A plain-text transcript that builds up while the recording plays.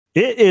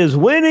It is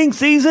winning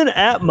season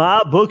at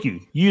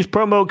MyBookie. Use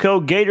promo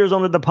code Gators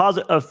on a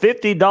deposit of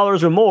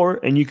 $50 or more,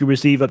 and you can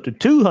receive up to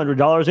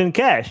 $200 in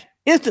cash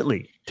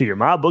instantly to your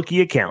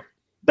MyBookie account.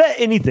 Bet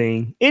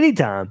anything,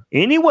 anytime,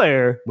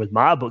 anywhere with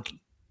MyBookie.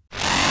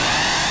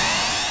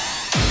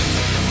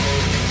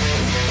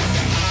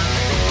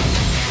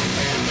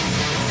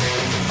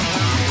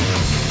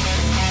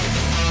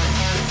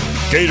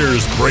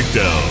 Gators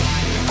Breakdown,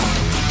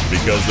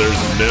 because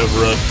there's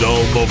never a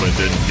dull moment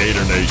in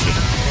Gator Nation.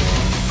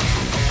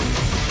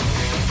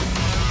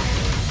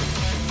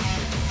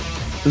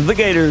 The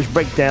Gators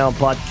Breakdown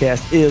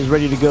podcast is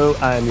ready to go.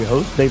 I am your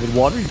host, David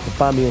Water. You can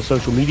find me on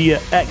social media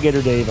at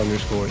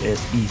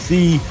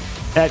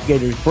GatorDave_SEC, at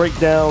Gators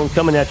Breakdown,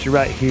 coming at you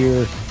right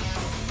here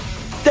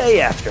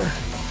day after.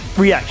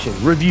 Reaction,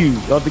 review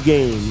of the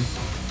game.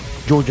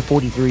 Georgia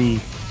 43,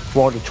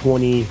 Florida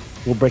 20.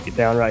 We'll break it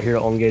down right here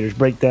on Gators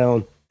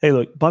Breakdown. Hey,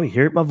 look, probably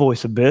hear my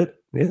voice a bit.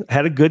 Yeah,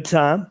 had a good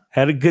time.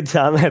 Had a good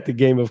time at the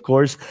game, of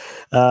course,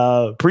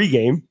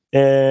 pregame,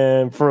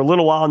 and for a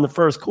little while in the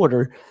first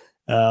quarter.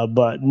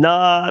 But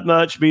not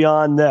much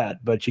beyond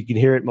that. But you can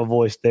hear it in my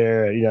voice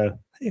there. You know,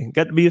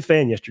 got to be a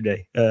fan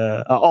yesterday.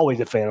 Always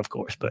a fan, of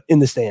course, but in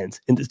the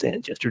stands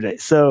yesterday.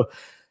 So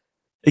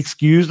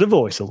excuse the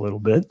voice a little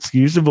bit.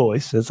 Excuse the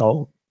voice. It's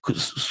all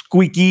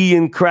squeaky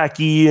and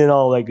cracky and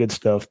all that good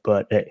stuff.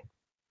 But hey,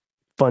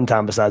 fun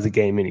time besides the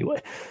game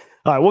anyway.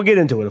 All right, we'll get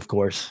into it, of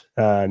course.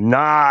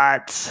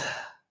 Not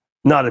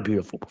a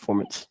beautiful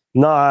performance.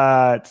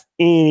 Not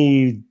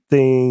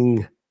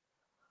anything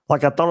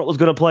like I thought it was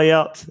going to play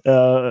out.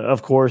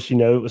 Of course, you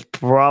know, it was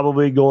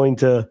probably going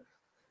to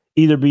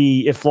either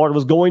be, if Florida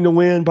was going to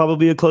win,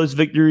 probably a close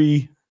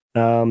victory.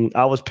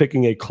 I was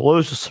picking a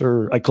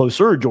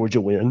closer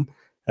Georgia win,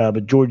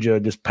 but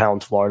Georgia just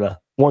pounds Florida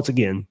once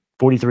again,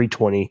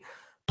 43-20.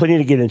 Plenty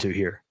to get into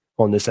here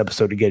on this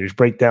episode of Gators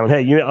Breakdown.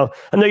 Hey, you know,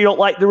 I know you don't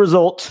like the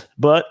results,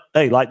 but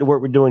hey, like the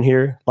work we're doing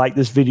here, like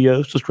this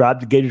video, subscribe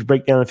to Gators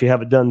Breakdown if you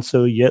haven't done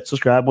so yet.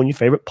 Subscribe on your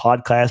favorite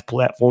podcast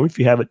platform if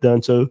you haven't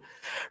done so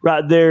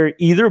right there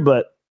either.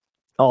 But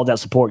all that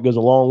support goes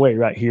a long way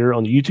right here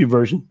on the YouTube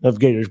version of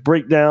Gators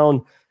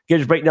Breakdown.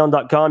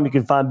 GatorsBreakdown.com. You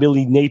can find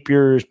Billy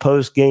Napier's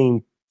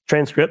post-game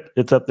transcript.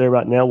 It's up there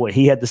right now, what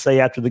he had to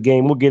say after the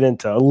game. We'll get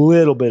into a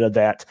little bit of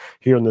that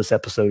here on this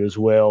episode as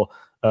well.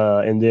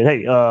 And then,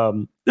 hey,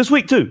 this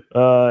week too,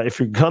 if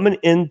you're coming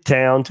in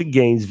town to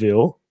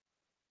Gainesville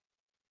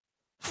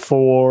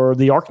for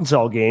the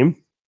Arkansas game,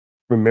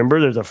 remember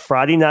there's a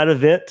Friday night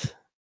event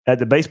at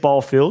the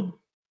baseball field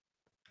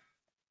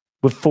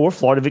with 4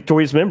 Florida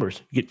Victorious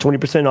members. You get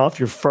 20%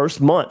 off your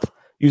first month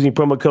using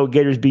promo code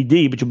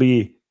GatorsBD, but you'll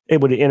be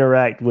able to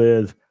interact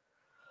with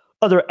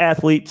other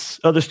athletes,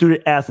 other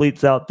student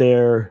athletes out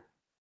there,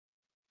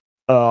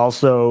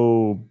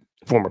 also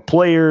former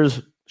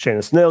players.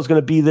 Shannon Snell's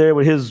going to be there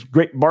with his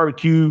great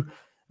barbecue.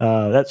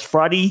 That's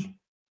Friday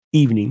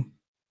evening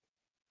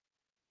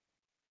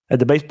at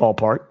the baseball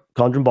park,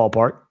 Condren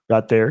Ballpark,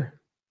 right there,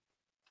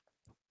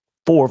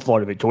 for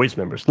Florida Victorious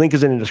members. Link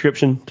is in the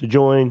description to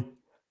join.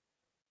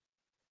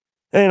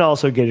 And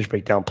also Gators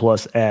Breakdown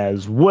Plus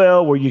as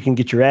well, where you can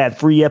get your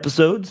ad-free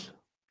episodes,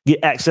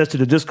 get access to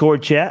the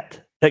Discord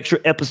chat, extra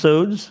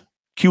episodes,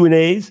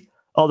 Q&As,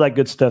 all that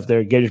good stuff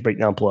there. Gators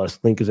Breakdown Plus.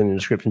 Link is in the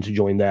description to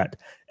join that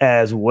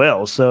as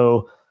well.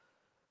 So,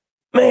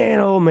 man,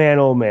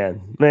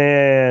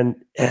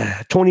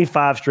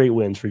 25 straight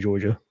wins for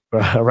Georgia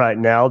right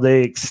now.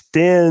 They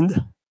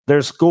extend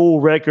their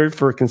school record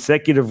for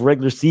consecutive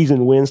regular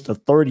season wins to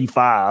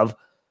 35.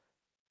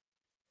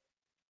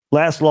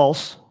 Last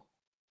loss,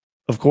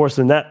 of course,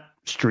 in that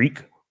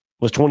streak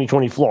was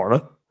 2020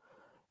 Florida.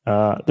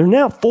 They're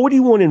now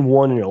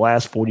 41-1 in their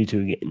last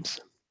 42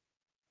 games.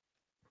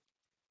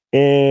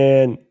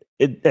 And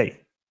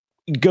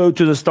you go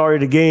to the start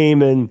of the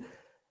game and,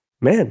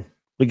 man,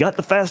 we got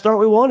the fast start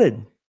we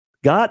wanted.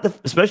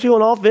 Especially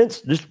on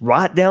offense, just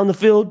right down the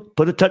field,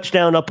 put a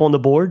touchdown up on the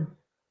board,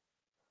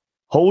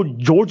 hold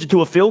Georgia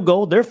to a field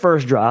goal, their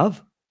first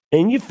drive,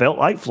 and you felt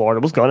like Florida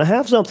was going to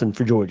have something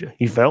for Georgia.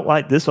 You felt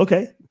like this,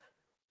 okay,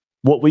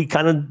 what we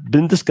kind of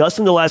been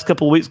discussing the last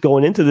couple of weeks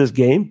going into this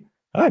game.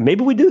 All right,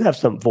 maybe we do have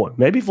something for them.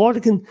 Maybe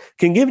Florida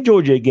can give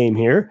Georgia a game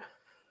here.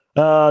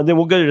 Then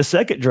we'll go to the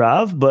second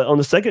drive. But on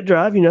the second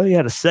drive, you know, you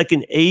had a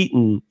 2nd 8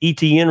 and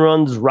ETN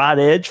runs right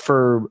edge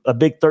for a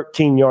big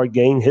 13-yard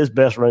gain, his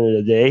best run of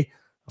the day.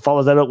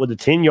 Follows that up with a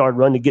 10-yard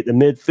run to get to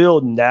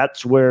midfield, and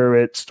that's where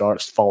it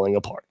starts falling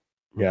apart.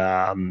 You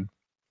know,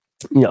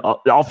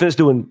 the offense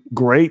doing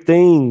great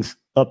things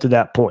up to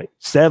that point.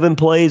 7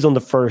 plays on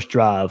the first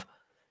drive.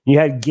 You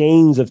had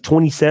gains of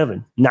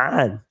 27,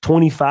 9,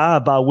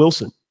 25 by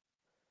Wilson.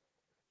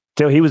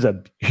 So he was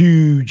a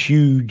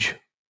huge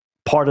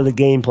part of the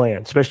game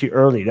plan, especially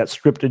early. That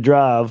scripted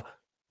drive,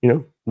 you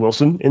know,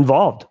 Wilson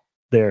involved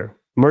there.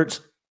 Mertz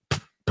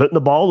putting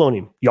the ball on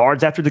him.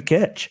 Yards after the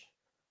catch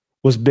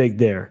was big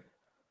there.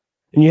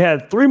 And you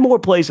had 3 more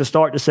plays to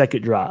start the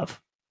second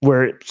drive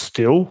where it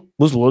still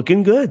was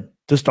looking good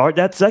to start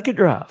that second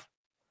drive.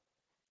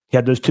 He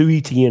had those 2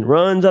 ETN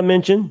runs I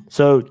mentioned.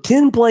 So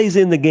 10 plays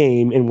in the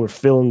game, and we're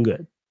feeling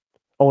good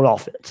on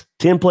offense.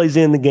 10 plays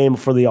in the game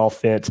for the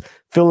offense,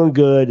 feeling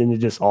good, and it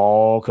just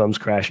all comes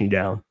crashing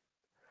down.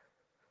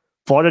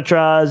 Florida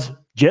tries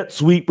jet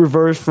sweep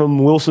reverse from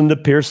Wilson to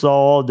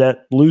Pearsall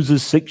that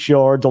loses 6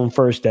 yards on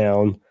first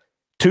down.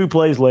 2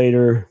 plays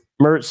later,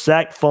 Mertz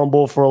sack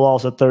fumble for a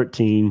loss of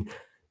 13.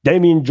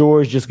 Damian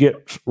George just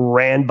gets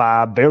ran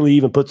by, barely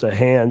even puts a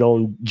hand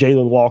on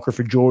Jalen Walker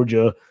for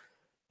Georgia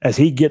as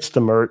he gets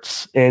to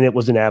Mertz, and it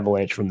was an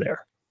avalanche from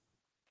there.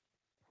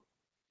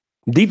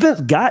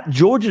 Defense got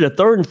Georgia to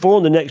 3rd and 4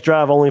 on the next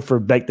drive, only for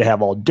Beck to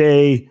have all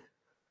day.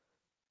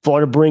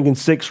 Florida bringing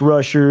 6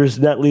 rushers,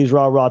 and that leaves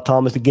Ra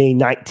Thomas to gain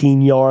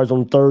 19 yards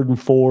on 3rd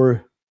and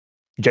 4.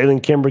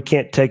 Jalen Kimber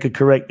can't take a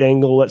correct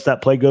angle, lets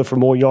that play go for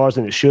more yards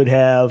than it should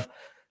have.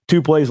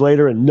 2 plays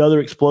later, another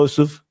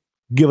explosive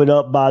given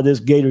up by this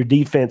Gator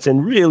defense,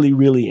 and really,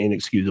 really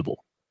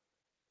inexcusable.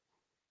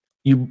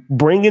 You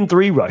bring in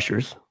 3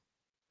 rushers.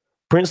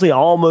 Princely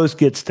almost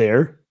gets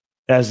there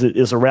as it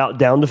is a route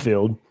down the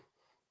field.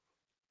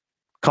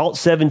 Caught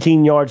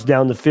 17 yards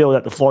down the field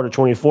at the Florida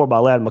 24 by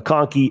Ladd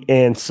McConkey,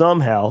 and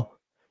somehow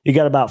you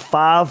got about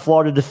 5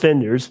 Florida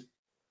defenders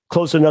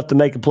close enough to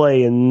make a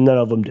play, and none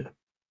of them do.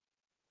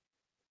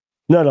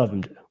 None of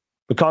them do.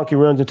 McConkey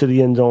runs into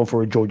the end zone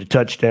for a Georgia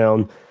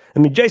touchdown. I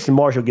mean, Jason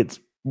Marshall gets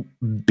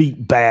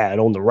beat bad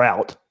on the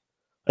route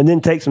and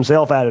then takes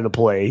himself out of the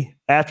play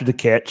after the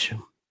catch.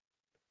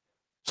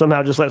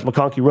 Somehow just lets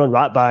McConkey run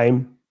right by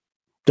him.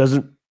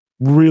 Doesn't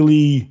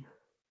really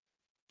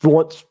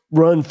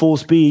run full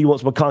speed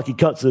once McConkey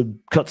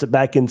cuts it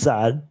back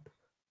inside.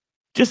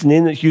 Just an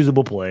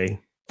inexcusable play.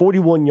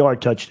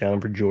 41-yard touchdown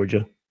for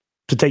Georgia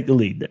to take the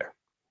lead there.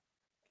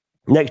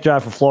 Next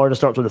drive for Florida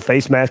starts with a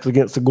face mask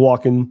against the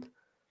Guacan.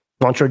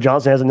 Montrell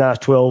Johnson has a nice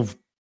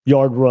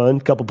 12-yard run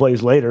a couple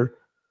plays later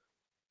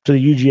to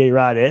the UGA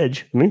right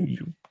edge. I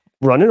mean,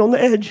 running on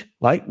the edge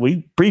like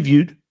we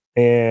previewed.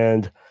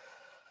 And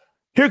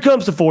here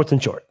comes the 4th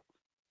and short.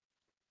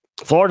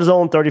 Florida's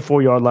on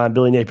 34-yard line.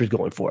 Billy Napier's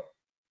going for it.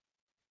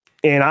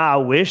 And I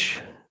wish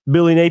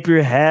Billy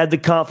Napier had the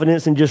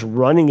confidence in just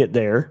running it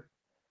there.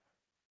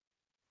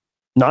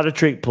 Not a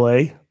trick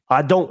play.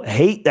 I don't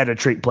hate that a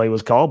trick play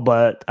was called,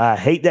 but I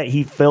hate that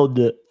he felt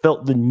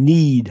the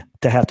need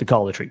to have to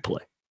call a trick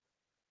play.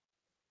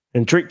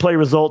 And trick play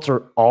results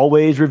are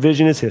always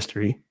revisionist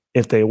history.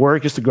 If they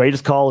work, it's the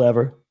greatest call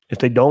ever. If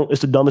they don't,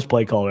 it's the dumbest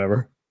play call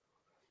ever.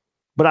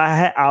 But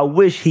I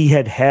wish he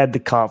had the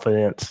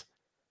confidence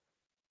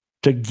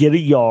to get a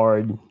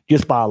yard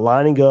just by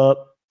lining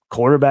up,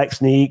 quarterback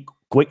sneak,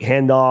 quick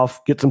handoff,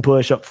 get some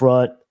push up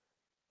front.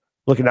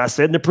 Look, and I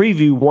said in the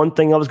preview, one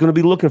thing I was going to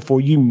be looking for,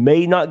 you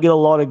may not get a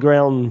lot of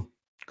ground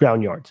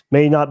yards,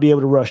 may not be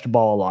able to rush the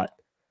ball a lot.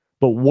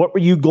 But what were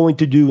you going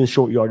to do in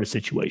short yardage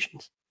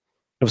situations?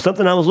 It was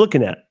something I was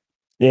looking at.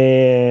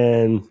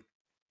 And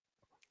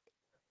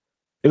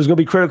it was going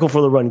to be critical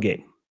for the run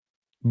game.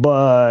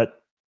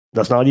 But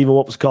that's not even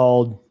what was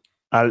called.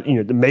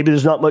 Maybe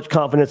there's not much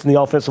confidence in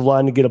the offensive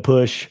line to get a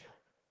push.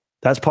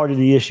 That's part of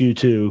the issue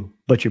too.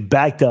 But you're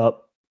backed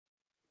up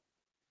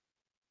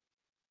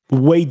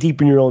way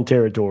deep in your own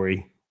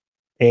territory.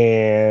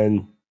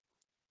 And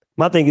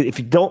my thing is, if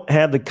you don't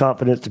have the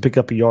confidence to pick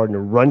up a yard in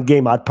a run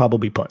game, I'd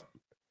probably punt.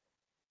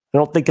 I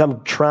don't think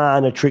I'm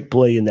trying a trick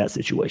play in that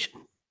situation.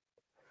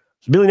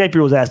 So Billy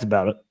Napier was asked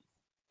about it,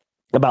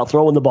 about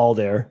throwing the ball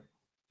there.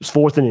 It's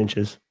 4th and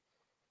inches.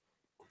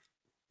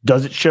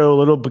 Does it show a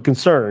little bit of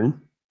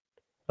concern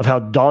of how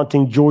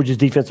daunting Georgia's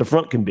defensive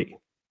front can be?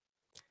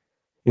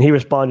 And he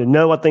responded,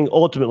 no, I think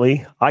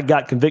ultimately I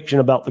got conviction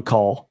about the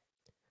call.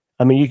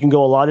 I mean, you can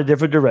go a lot of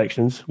different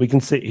directions. We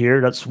can sit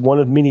here. That's one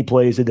of many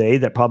plays today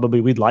that probably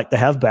we'd like to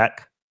have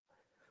back.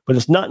 But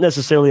it's not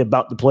necessarily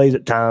about the plays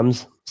at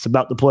times. It's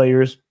about the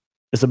players.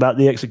 It's about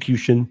the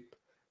execution.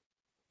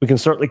 We can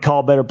certainly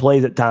call better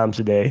plays at times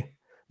today,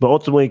 but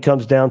ultimately it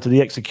comes down to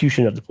the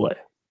execution of the play.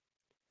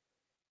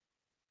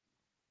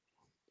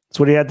 That's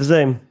what he had to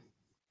say.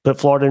 Put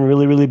Florida in a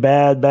really, really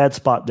bad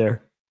spot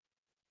there.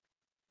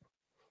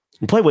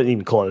 The play wasn't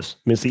even close.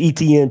 I mean, it's the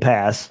ETN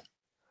pass.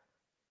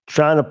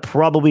 Trying to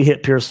probably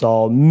hit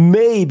Pearsall.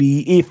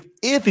 Maybe,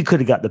 if he could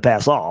have got the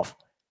pass off,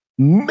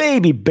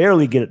 maybe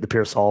barely get it to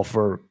Pearsall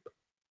for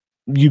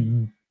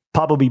you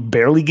probably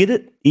barely get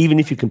it, even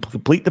if you can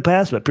complete the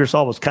pass, but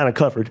Pearsall was kind of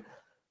covered.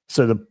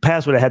 So the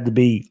pass would have had to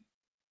be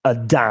a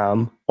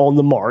dime on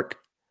the mark.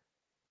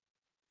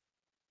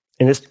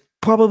 And it's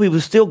probably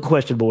was still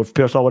questionable if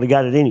Pearsall would have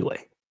got it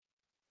anyway.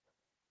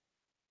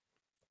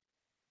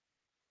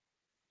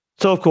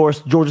 So, of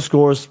course, Georgia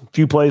scores a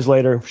few plays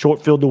later,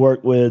 short field to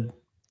work with.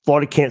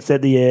 Florida can't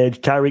set the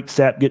edge. Tyreek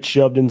Sapp gets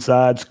shoved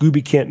inside.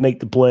 Scooby can't make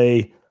the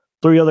play.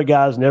 3 other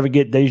guys never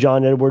get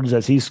Dejon Edwards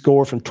as he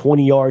scored from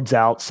 20 yards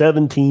out.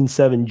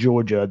 17-7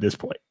 Georgia at this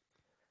point.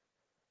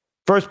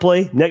 First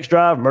play, next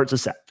drive, Mertz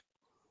is sacked.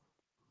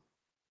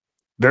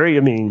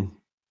 Damian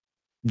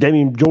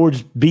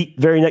George beat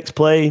very next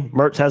play.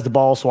 Mertz has the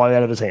ball swatted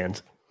out of his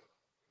hands.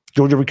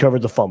 Georgia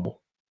recovered the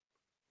fumble.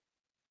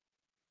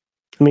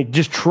 I mean,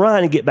 just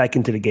trying to get back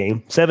into the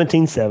game.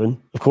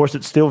 17-7. Of course,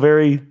 it's still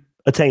very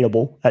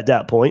attainable at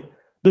that point.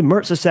 But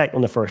Mertz is sacked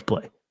on the first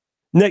play.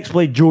 Next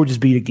play, Georgia's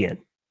beat again.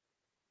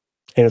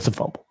 And it's a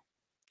fumble.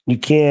 You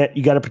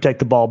got to protect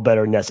the ball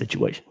better in that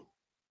situation.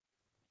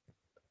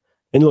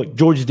 And look,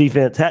 Georgia's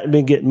defense hadn't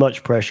been getting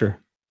much pressure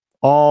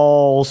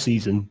all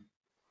season,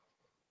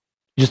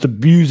 just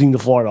abusing the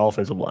Florida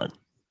offensive line.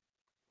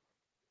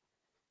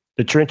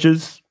 The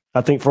trenches,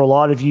 I think for a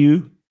lot of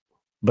you,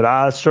 but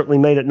I certainly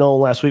made it known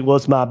last week,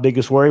 was my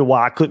biggest worry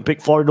why I couldn't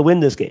pick Florida to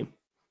win this game.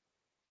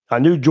 I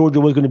knew Georgia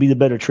was going to be the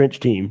better trench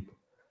team,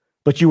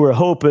 but you were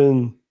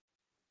hoping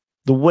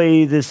the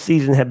way this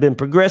season had been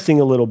progressing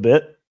a little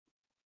bit,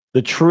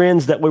 the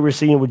trends that we were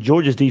seeing with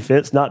Georgia's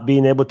defense not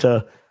being able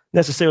to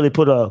necessarily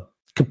put a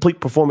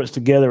complete performance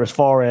together as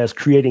far as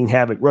creating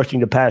havoc, rushing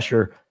the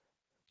passer,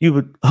 you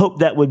would hope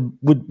that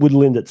would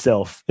lend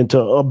itself into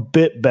a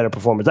bit better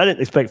performance. I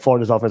didn't expect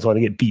Florida's offensive line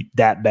to get beat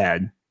that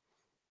bad.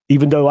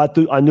 Even though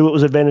I knew it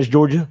was advantage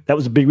Georgia, that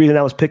was a big reason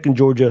I was picking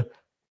Georgia.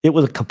 It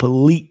was a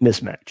complete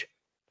mismatch.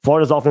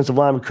 Florida's offensive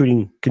line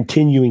recruiting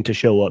continuing to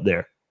show up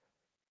there.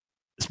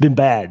 It's been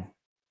bad.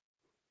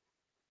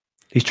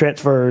 These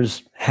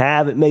transfers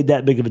haven't made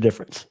that big of a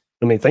difference.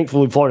 I mean,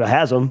 thankfully, Florida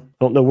has them. I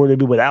don't know where they'd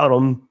be without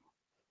them,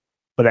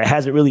 but it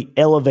hasn't really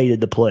elevated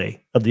the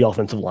play of the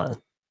offensive line.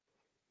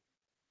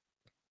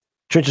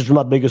 Trenches were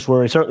my biggest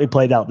worry. Certainly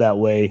played out that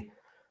way.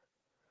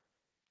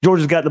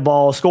 Georgia's got the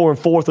ball, scoring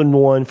 4th and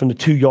 1 from the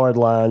 2-yard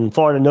line.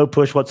 Florida, no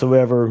push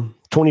whatsoever.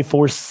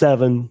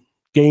 24-7.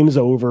 Game's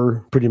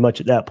over pretty much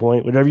at that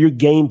point. Whatever your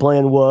game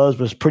plan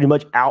was pretty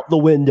much out the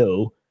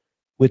window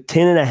with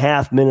 10 and a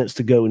half minutes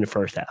to go in the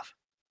first half.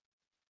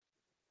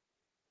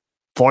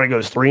 Florida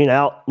goes 3 and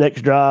out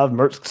next drive.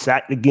 Mertz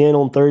sacked again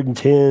on 3rd and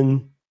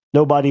 10.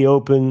 Nobody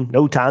open.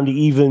 No time to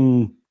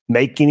even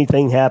make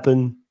anything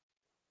happen.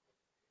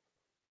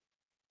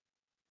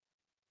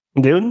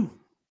 And then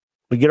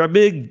we get our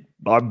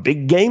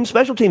big game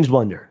special teams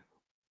blunder.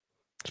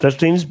 Special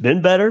teams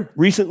been better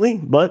recently,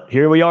 but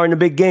here we are in the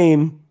big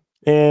game,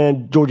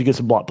 and Georgia gets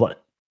a block punt.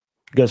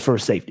 Goes for a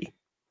safety.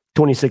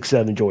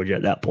 26-7 Georgia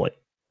at that point.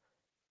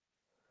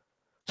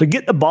 So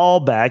get the ball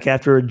back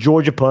after a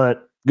Georgia punt,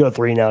 go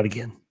 3 and out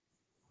again.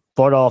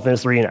 Florida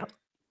offense 3 and out.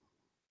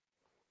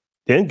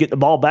 Then get the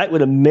ball back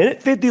with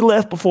 1:50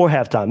 left before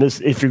halftime.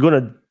 If you're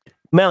going to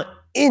mount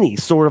any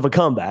sort of a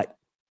comeback,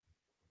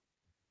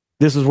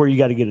 this is where you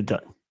got to get it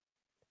done.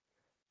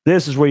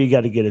 This is where you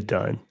got to get it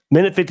done.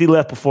 1:50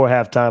 left before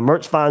halftime.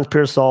 Mertz finds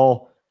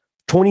Pearsall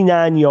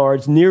 29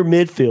 yards near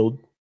midfield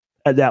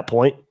at that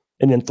point,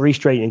 and then 3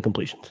 straight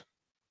incompletions.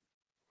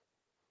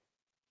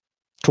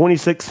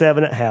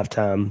 26-7 at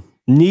halftime.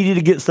 Needed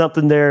to get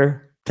something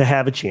there to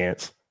have a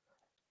chance.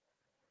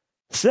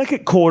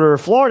 Second quarter,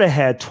 Florida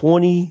had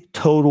 20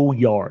 total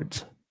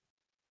yards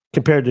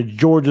compared to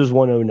Georgia's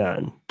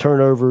 109.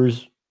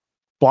 Turnovers,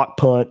 block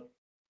punt.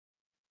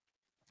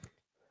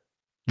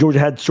 Georgia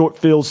had short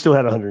field, still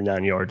had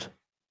 109 yards.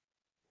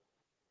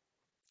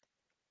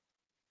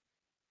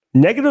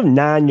 Negative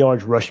 9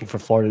 yards rushing for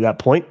Florida at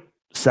that point.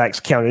 Sacks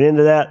counted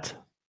into that.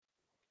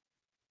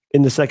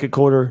 In the second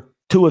quarter,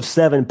 2 of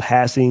 7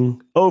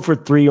 passing, 0 for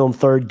 3 on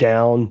 3rd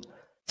down.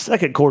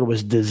 Second quarter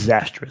was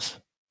disastrous.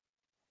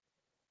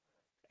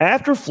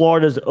 After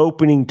Florida's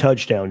opening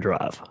touchdown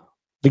drive,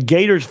 the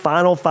Gators'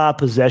 final 5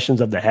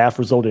 possessions of the half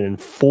resulted in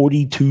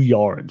 42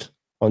 yards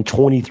on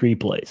 23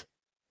 plays.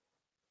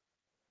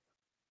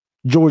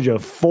 Georgia,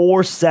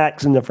 4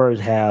 sacks in the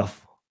first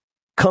half.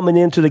 Coming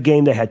into the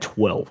game, they had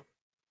 12.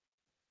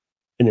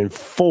 And then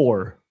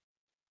 4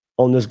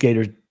 on this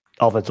Gators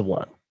offensive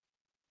line.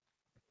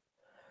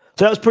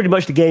 So that was pretty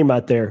much the game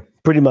right there.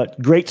 Pretty much.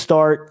 Great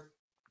start.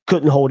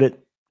 Couldn't hold it.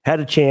 Had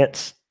a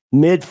chance.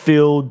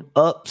 Midfield,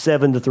 up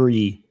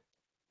 7-3.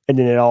 And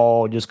then it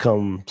all just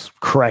comes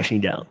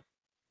crashing down.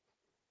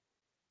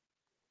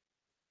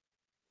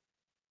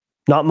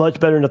 Not much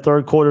better in the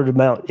third quarter to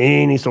mount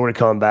any sort of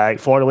comeback.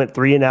 Florida went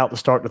 3 and out to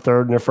start the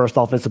third in their first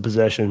offensive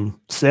possession.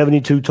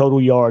 72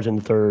 total yards in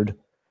the third.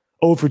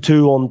 0 for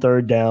 2 on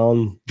 3rd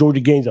down. Georgia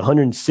gains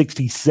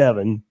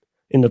 167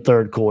 in the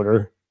third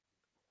quarter.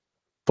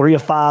 3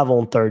 of 5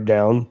 on 3rd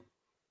down.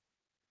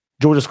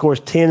 Georgia scores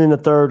 10 in the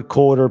third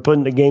quarter,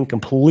 putting the game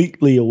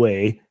completely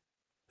away.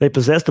 They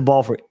possessed the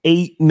ball for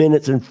 8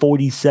 minutes and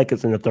 40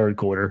 seconds in the third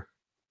quarter.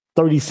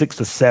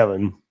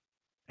 36-7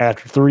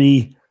 after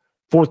 3.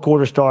 Fourth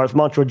quarter starts.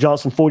 Montrell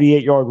Johnson,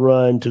 48-yard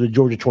run to the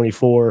Georgia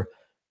 24.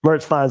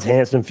 Mertz finds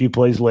Hanson a few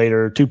plays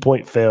later.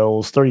 2-point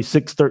fails.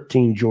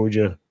 36-13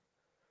 Georgia.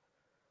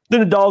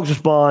 Then the Dogs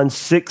respond.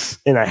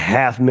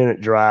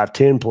 6.5-minute drive.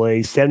 10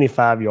 plays.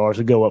 75 yards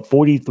to go up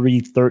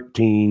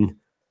 43-13.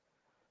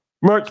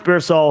 Mertz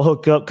Pearsall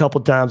hook up a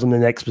couple times on the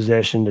next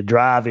possession. The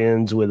drive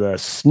ends with a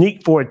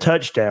sneak for a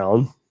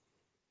touchdown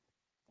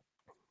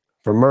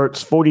for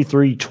Mertz.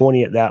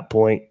 43-20 at that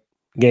point.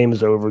 Game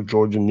is over.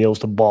 Georgia kneels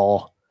the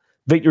ball.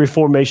 Victory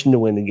formation to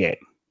win the game.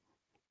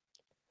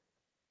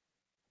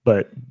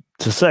 But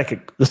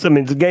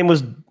the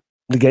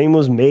game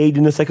was made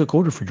in the second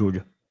quarter for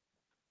Georgia.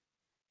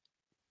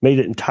 Made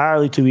it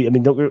entirely too easy. I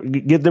mean, don't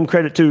give them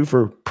credit too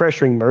for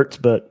pressuring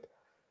Mertz, but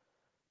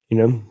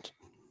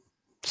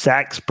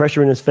sacks,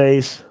 pressure in his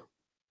face.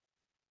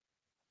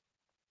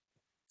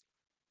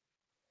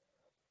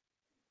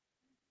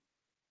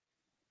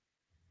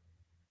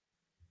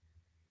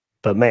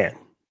 But man,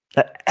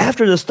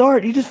 after the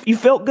start, you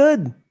felt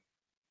good.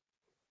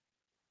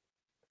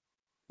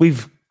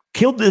 We've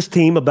killed this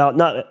team about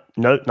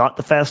not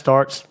the fast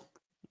starts,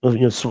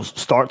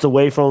 starts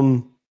away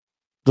from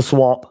the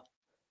swamp.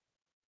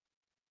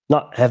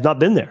 Have not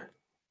been there.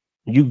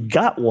 You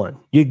got one.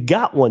 You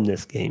got one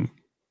this game.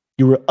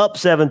 You were up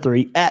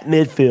 7-3 at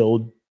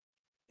midfield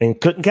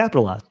and couldn't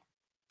capitalize.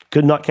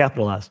 Could not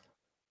capitalize.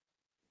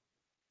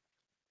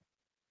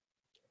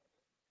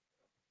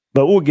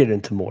 But we'll get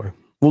into more.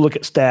 We'll look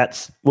at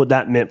stats, what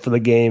that meant for the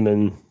game,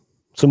 and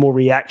some more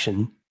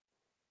reaction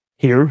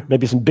here.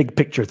 Maybe some big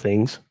picture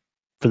things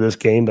for this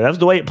game. But that's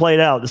the way it played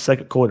out the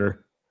second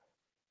quarter,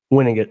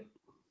 winning it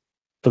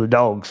for the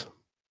Dogs.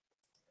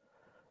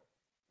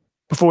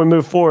 Before we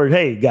move forward,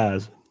 hey,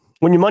 guys,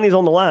 when your money's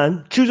on the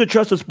line, choose a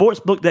trusted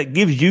sports book that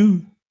gives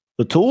you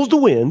the tools to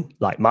win,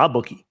 like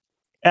MyBookie.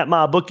 At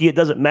MyBookie, it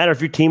doesn't matter if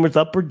your team is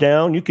up or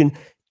down. You can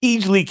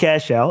easily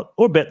cash out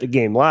or bet the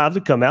game live to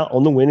come out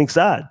on the winning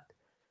side.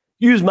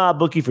 Use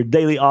MyBookie for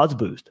daily odds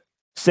boost,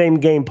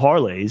 same-game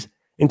parlays,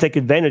 and take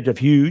advantage of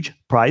huge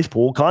prize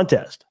pool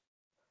contests.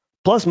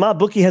 Plus,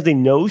 MyBookie has a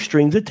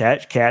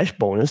no-strings-attached cash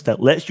bonus that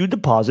lets you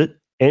deposit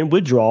and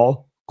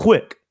withdraw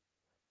quick.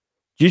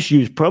 Just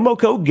use promo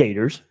code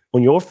Gators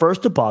on your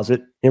first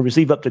deposit and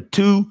receive up to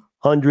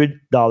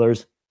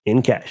 $200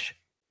 in cash.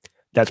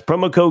 That's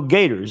promo code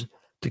Gators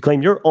to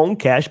claim your own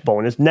cash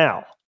bonus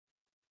now.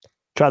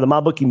 Try the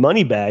MyBookie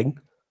Money Bag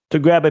to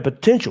grab a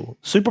potential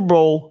Super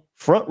Bowl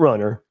front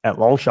runner at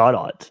long shot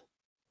odds.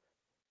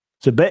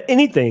 So bet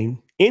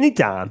anything,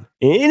 anytime,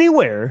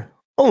 anywhere,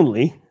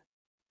 only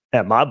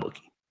at MyBookie.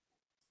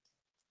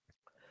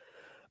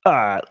 All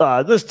right,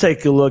 let's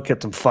take a look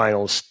at some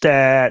final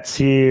stats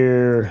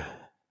here.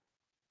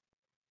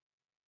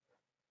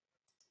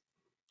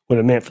 What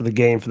it meant for the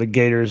game for the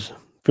Gators.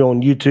 If you're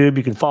on YouTube,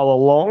 you can follow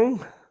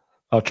along.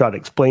 I'll try to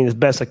explain as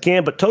best I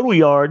can, but total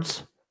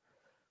yards,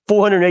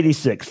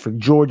 486 for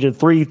Georgia,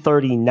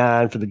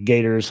 339 for the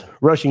Gators.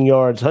 Rushing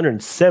yards,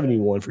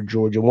 171 for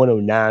Georgia,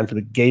 109 for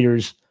the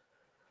Gators.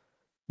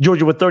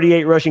 Georgia with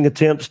 38 rushing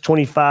attempts,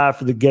 25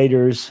 for the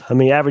Gators. I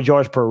mean, average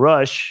yards per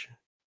rush,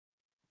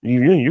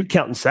 you're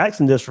counting sacks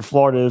in this for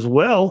Florida as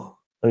well.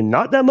 I mean,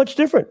 not that much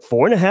different.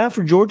 4.5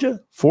 for Georgia,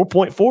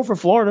 4.4 for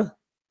Florida.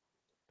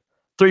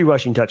 3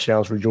 rushing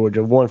touchdowns for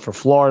Georgia, 1 for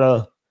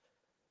Florida.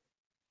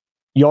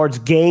 Yards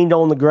gained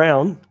on the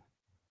ground,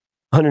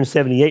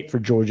 178 for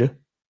Georgia.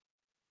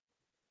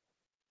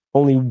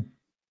 Only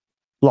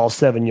lost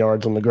 7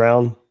 yards on the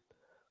ground.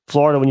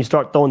 Florida, when you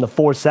start throwing the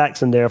 4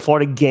 sacks in there,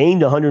 Florida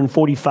gained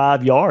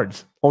 145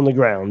 yards on the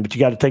ground, but you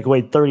got to take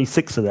away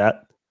 36 of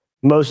that.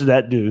 Most of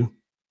that due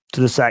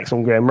to the sacks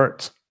on Graham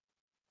Mertz.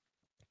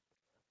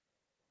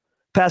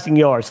 Passing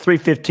yards,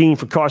 315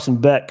 for Carson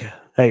Beck.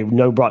 Hey,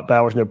 no Brock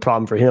Bowers, no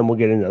problem for him. We'll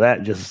get into that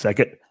in just a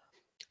second.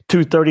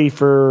 230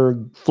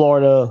 for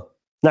Florida,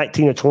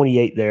 19 of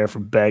 28 there for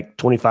Beck,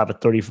 25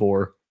 of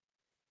 34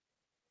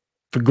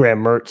 for Graham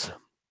Mertz.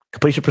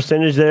 Completion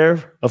percentage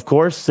there, of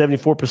course,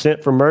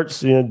 74% for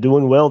Mertz,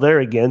 doing well there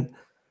again.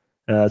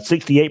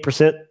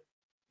 68%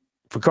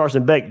 for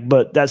Carson Beck,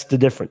 but that's the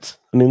difference.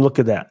 I mean, look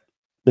at that.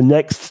 The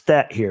next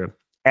stat here,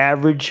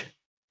 average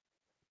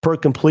per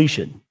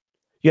completion.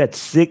 You had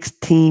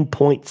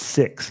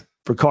 16.6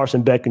 for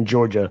Carson Beck in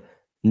Georgia,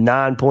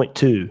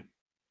 9.2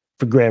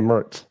 for Graham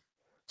Mertz.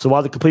 So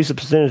while the completion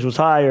percentage was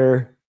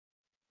higher,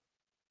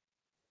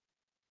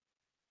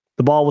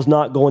 the ball was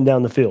not going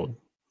down the field.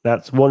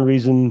 That's one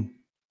reason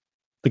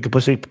the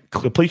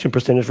completion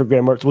percentage for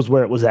Graham Mertz was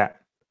where it was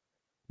at.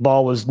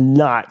 Ball was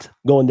not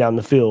going down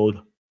the field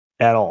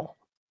at all.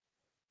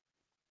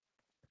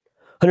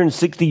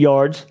 160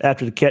 yards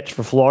after the catch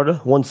for Florida,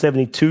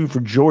 172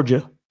 for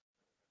Georgia.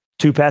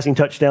 2 passing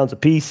touchdowns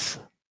apiece.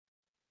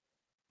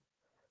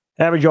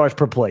 Average yards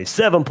per play,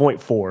 7.4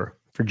 for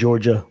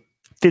Georgia,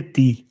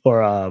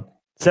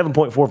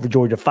 7.4 for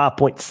Georgia,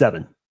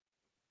 5.7.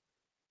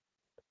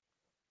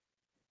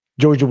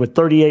 Georgia with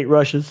 38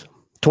 rushes,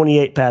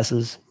 28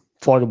 passes.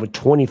 Florida with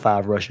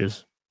 25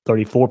 rushes,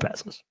 34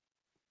 passes.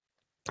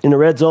 In the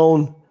red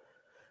zone,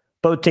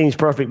 both teams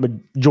perfect, but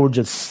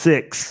Georgia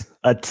 6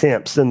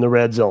 attempts in the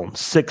red zone,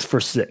 6 for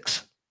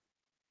 6.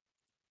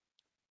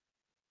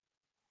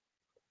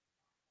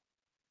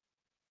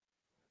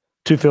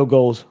 Two field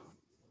goals,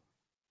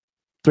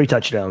 3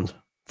 touchdowns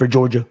for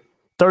Georgia.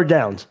 Third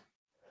downs.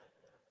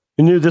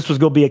 We knew this was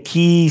going to be a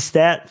key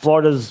stat.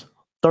 Florida's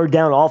third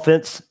down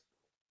offense,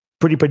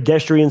 pretty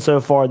pedestrian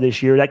so far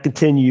this year. That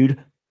continued.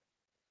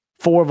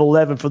 4 of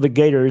 11 for the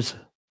Gators.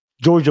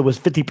 Georgia was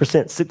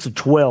 50%, 6 of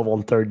 12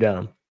 on third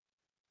down.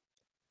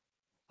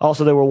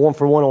 Also, they were 1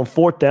 for 1 on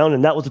fourth down,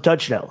 and that was a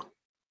touchdown.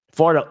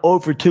 Florida 0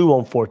 for 2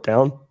 on fourth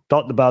down.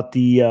 Talked about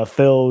the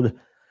failed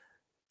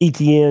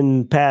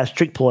ETN pass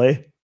trick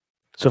play.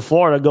 So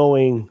Florida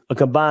going a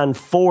combined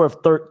 4 of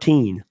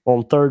 13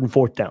 on 3rd and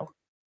 4th down.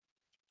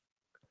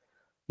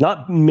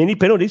 Not many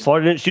penalties.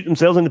 Florida didn't shoot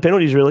themselves into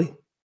penalties, really.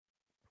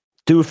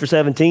 2 for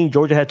 17.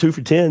 Georgia had 2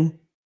 for 10.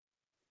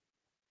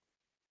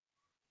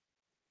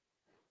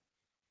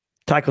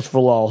 Tackles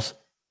for loss.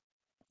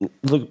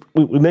 Look,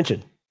 we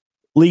mentioned,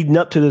 leading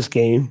up to this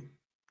game,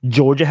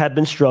 Georgia had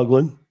been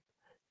struggling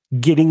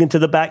getting into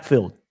the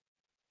backfield.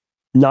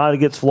 Not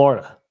against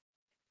Florida.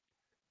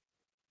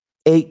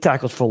 8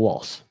 tackles for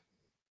loss.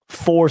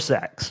 4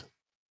 sacks.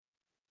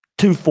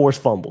 2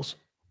 forced fumbles.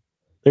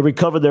 They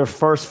recovered their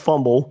first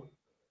fumble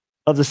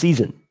of the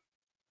season.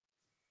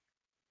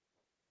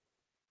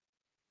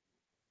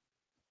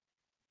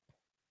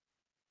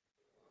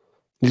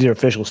 These are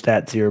official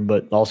stats here,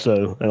 but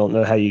also I don't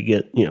know how you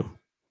get,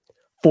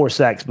 4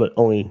 sacks, but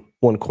only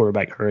 1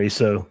 quarterback hurry.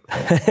 So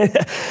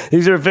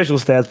these are official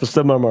stats, but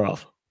some of them are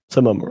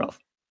off.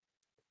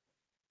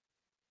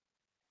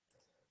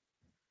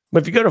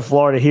 But if you go to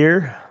Florida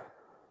here,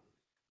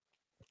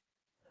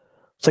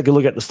 let's take a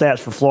look at the stats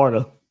for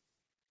Florida.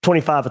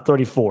 25 of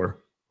 34.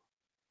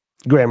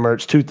 Graham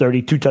Mertz,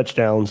 230, 2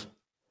 touchdowns.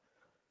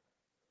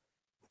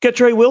 Get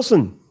Trey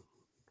Wilson.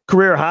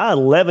 Career high,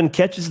 11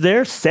 catches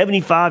there,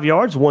 75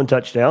 yards, 1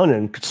 touchdown,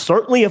 and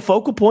certainly a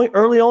focal point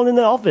early on in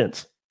the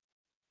offense.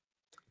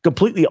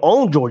 Completely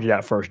owned Georgia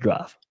that first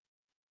drive.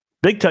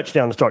 Big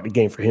touchdown to start the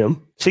game for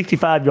him.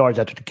 65 yards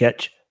after the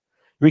catch.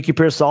 Ricky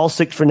Pearsall,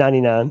 6 for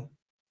 99.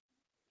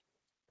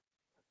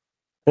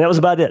 And that was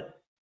about it.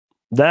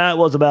 That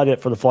was about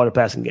it for the Florida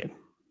passing game.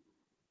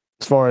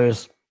 As far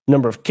as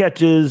number of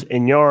catches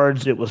and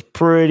yards, it was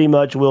pretty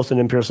much Wilson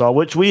and Pearsall,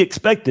 which we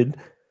expected.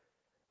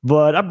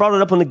 But I brought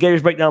it up on the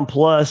Gators Breakdown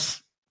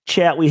Plus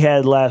chat we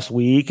had last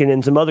week, and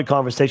in some other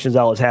conversations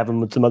I was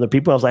having with some other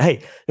people. I was like,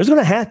 hey, there's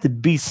going to have to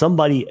be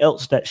somebody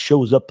else that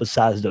shows up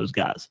besides those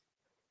guys.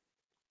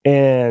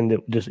 And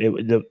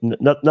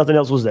nothing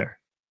else was there.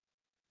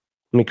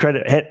 I mean,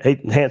 credit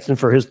Hayden Hansen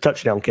for his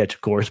touchdown catch,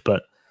 of course,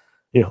 but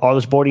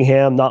Arliss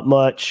Boardingham, not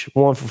much.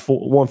 1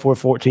 for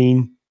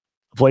 14.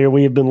 A player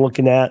we have been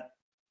looking at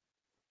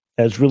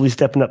as really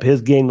stepping up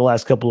his game the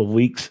last couple of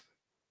weeks.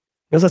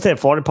 As I said,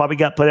 Florida probably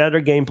got put out of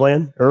their game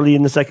plan early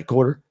in the second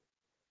quarter.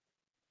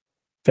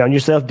 Found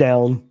yourself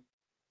down,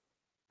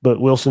 but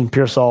Wilson,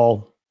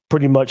 Pearsall,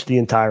 pretty much the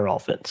entire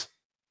offense,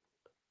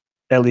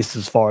 at least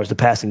as far as the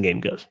passing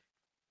game goes.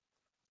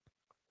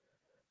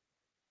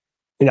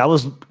 And I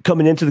was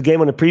coming into the game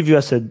on the preview,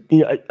 I said,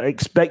 I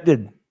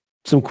expected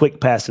some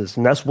quick passes,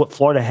 and that's what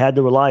Florida had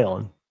to rely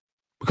on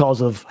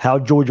because of how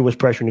Georgia was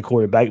pressuring the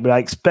quarterback. But I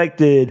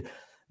expected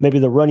maybe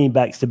the running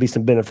backs to be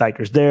some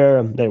benefactors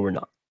there. They were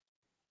not.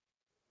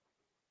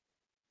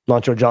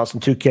 Montrell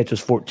Johnson, 2 catches,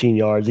 14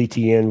 yards.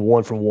 ETN,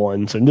 1 for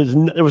 1. So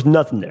there was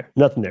nothing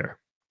there.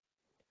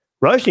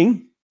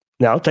 Rushing,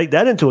 now take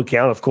that into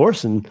account, of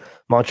course. And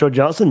Montrell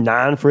Johnson,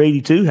 9 for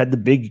 82, had the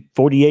big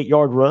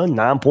 48-yard run,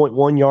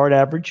 9.1 yard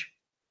average.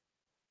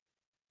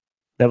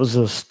 That was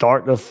the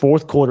start of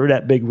fourth quarter,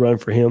 that big run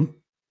for him.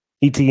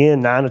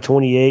 ETN, 9 of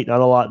 28,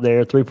 not a lot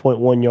there,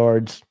 3.1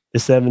 yards. The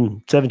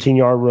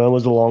 17-yard run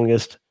was the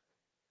longest.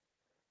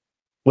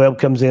 Webb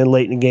comes in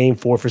late in the game,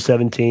 4 for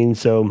 17,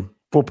 so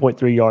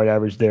 4.3 yard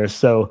average there.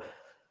 So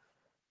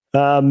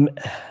I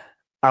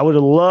would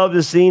have loved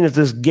to seen if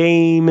this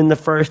game in the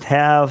first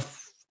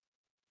half,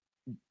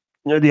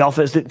 the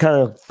offense didn't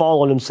kind of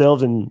fall on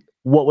themselves, and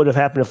what would have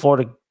happened if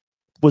Florida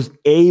was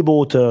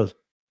able to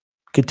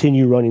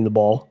continue running the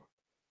ball.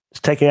 It's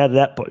taken out of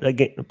that part.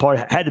 That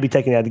part had to be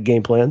taken out of the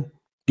game plan,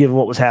 given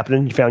what was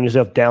happening. You found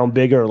yourself down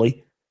big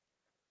early.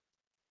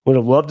 Would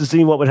have loved to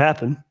see what would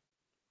happen.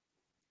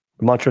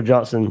 Montrell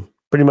Johnson,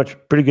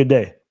 pretty good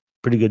day.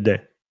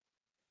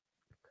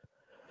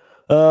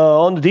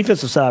 On the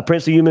defensive side,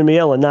 Princey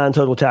Umanmiele, 9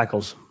 total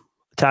tackles.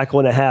 Tackle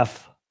and a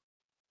half.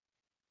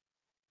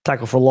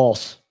 Tackle for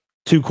loss.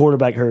 2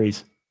 quarterback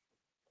hurries.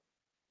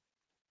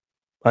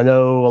 I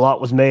know a lot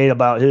was made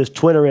about his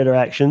Twitter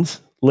interactions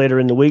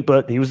later in the week,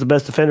 but he was the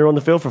best defender on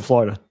the field for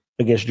Florida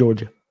against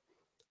Georgia.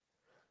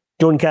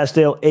 Jordan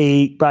Castell,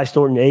 8. Bryce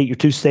Thornton, 8. Your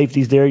 2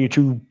 safeties there. Your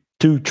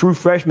two true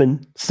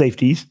freshman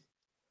safeties.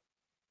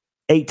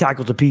 8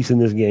 tackles apiece in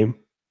this game.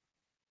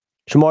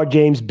 Shamar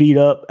James beat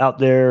up out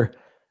there.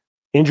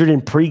 Injured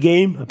in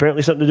pregame,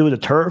 apparently something to do with the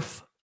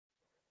turf.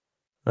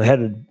 I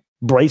had a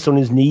brace on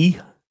his knee,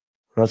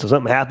 so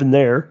something happened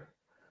there.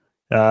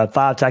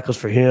 5 tackles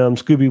for him.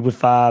 Scooby with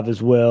 5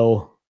 as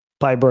well.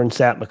 Pyburn,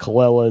 Sapp,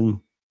 McClellan.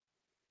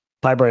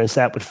 Pyburn and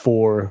Sapp with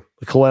 4.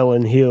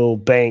 McClellan, Hill,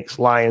 Banks,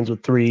 Lyons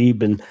with 3.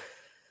 But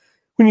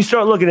when you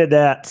start looking at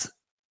that,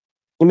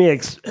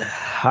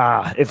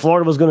 if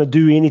Florida was going to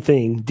do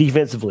anything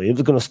defensively, it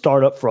was going to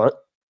start up front.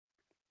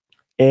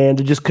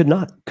 And it just could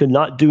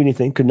not do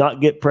anything, could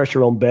not get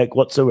pressure on Beck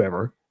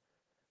whatsoever.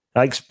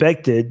 I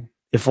expected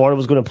if Florida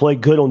was going to play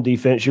good on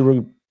defense, you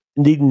were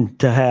needing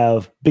to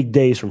have big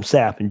days from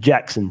Sapp and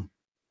Jackson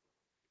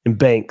and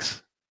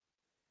Banks.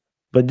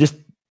 But just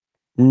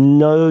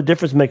no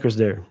difference makers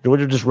there. They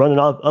were just running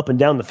up and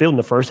down the field in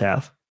the first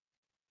half.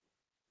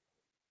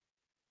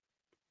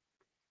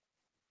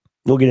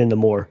 We'll get into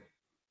more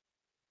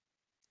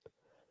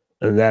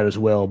than that as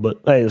well.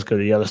 But hey, let's go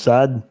to the other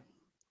side.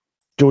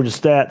 Georgia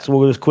stats,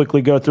 we'll just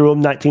quickly go through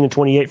them. 19 and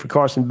 28 for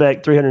Carson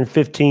Beck,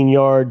 315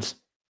 yards.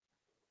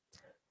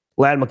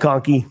 Ladd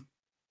McConkey,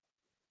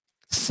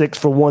 6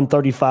 for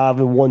 135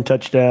 and 1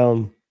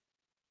 touchdown.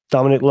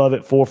 Dominic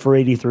Lovett, 4 for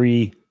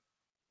 83.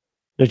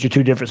 There's your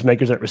two difference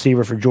makers at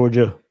receiver for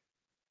Georgia.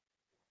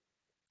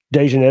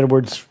 Daijun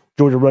Edwards,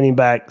 Georgia running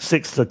back,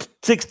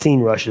 16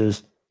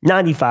 rushes,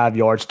 95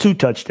 yards, 2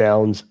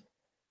 touchdowns.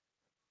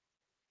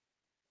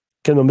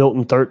 Kendall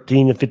Milton,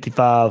 13 and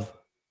 55,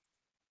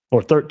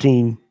 or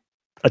 13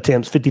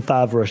 attempts,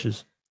 55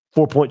 rushes,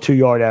 4.2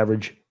 yard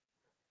average.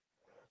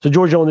 So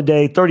Georgia on the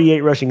day,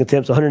 38 rushing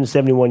attempts,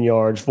 171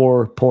 yards,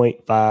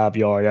 4.5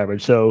 yard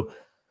average. So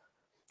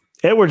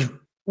Edwards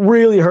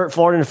really hurt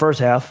Florida in the first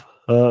half,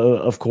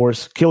 of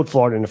course, killed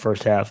Florida in the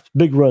first half.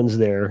 Big runs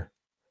there.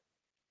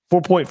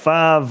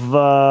 4.5,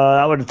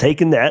 I would have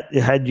taken that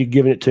had you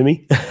given it to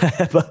me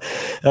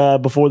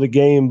before the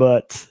game.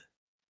 But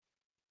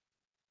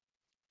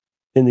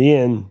in the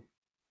end,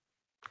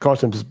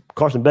 Carson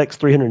Beck's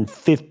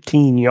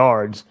 315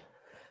 yards,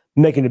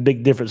 making a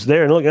big difference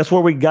there. And look, that's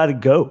where we got to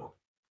go.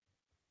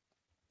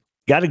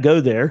 Got to go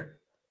there.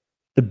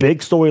 The big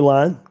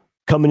storyline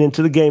coming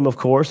into the game, of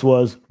course,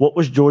 was what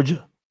was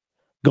Georgia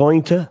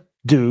going to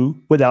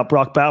do without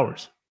Brock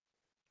Bowers?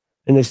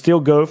 And they still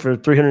go for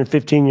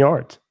 315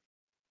 yards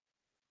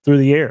through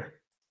the air.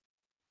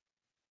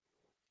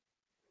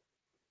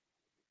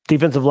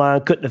 Defensive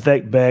line couldn't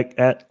affect Beck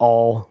at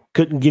all.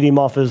 Couldn't get him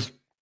off his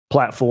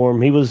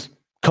platform. He was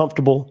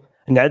comfortable.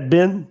 And that had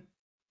been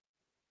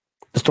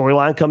the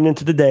storyline coming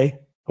into the day,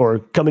 or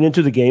coming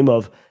into the game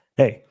of,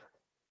 hey,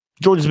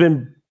 Georgia's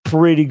been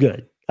pretty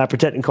good at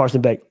protecting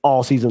Carson Beck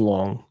all season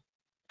long.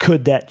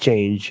 Could that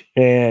change?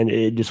 And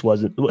it just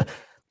wasn't.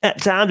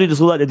 At times, we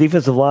just looked like the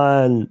defensive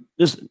line,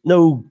 just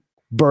no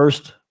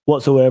burst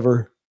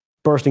whatsoever,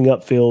 bursting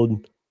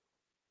upfield.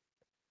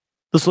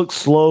 This looked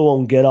slow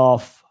on get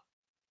off.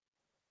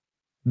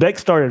 Beck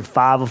started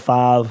 5 of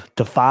 5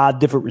 to 5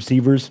 different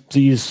receivers. So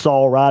you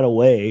saw right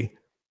away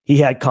he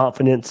had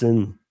confidence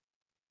in,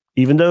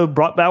 even though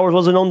Brock Bowers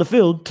wasn't on the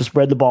field, to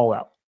spread the ball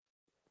out.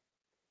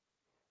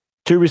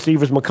 2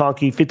 receivers,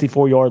 McConkey,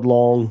 54-yard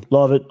long.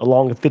 Lovett,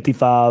 along at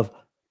 55.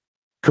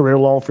 Career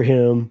long for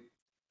him.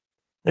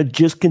 It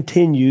just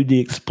continued the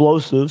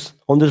explosives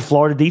on this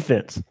Florida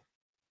defense.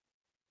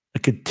 A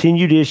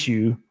continued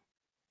issue.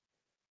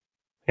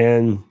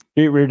 And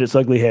it reared its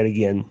ugly head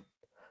again.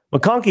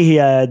 McConkey, he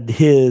had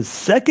his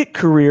second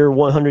career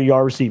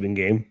 100-yard receiving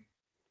game.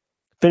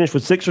 Finished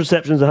with 6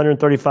 receptions,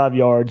 135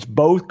 yards.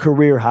 Both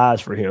career highs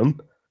for him.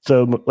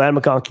 So Ladd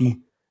McConkey,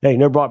 hey,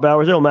 no Brock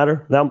Bowers, it don't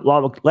matter. Ladd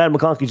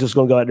McConkey's just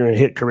going to go out there and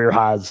hit career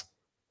highs.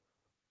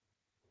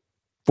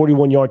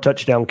 41-yard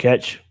touchdown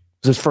catch.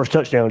 It was his first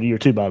touchdown of the year,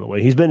 too, by the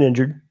way. He's been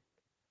injured.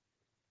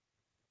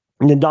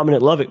 And then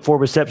Dominic Lovett, 4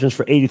 receptions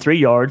for 83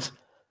 yards.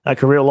 A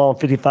career-long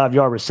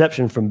 55-yard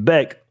reception from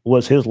Beck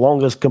was his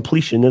longest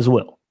completion as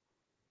well.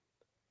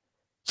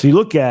 So you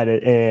look at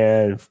it,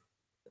 and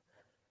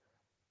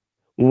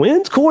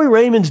when's Corey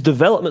Raymond's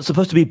development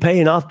supposed to be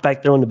paying off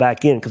back there on the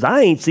back end? Because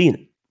I ain't seeing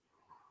it.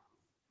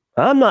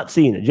 I'm not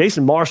seeing it.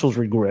 Jason Marshall's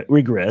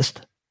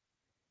regressed.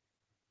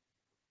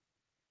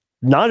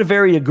 Not a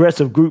very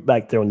aggressive group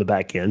back there on the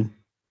back end.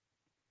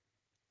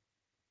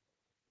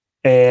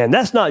 And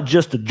that's not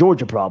just a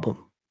Georgia problem.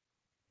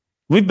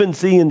 We've been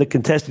seeing the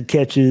contested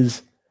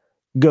catches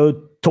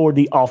go toward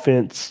the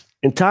offense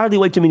entirely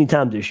way too many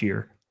times this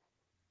year.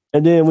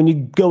 And then when you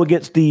go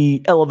against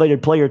the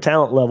elevated player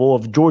talent level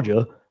of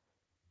Georgia,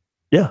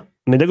 yeah,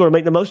 I mean, they're going to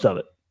make the most of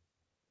it.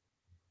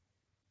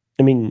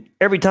 I mean,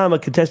 every time a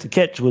contested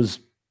catch was,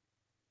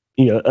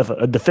 if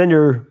a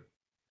defender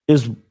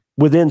is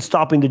within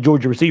stopping the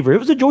Georgia receiver, it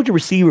was the Georgia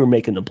receiver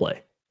making the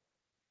play,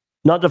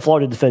 not the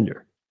Florida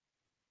defender.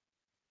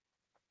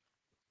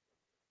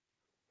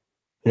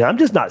 And I'm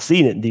just not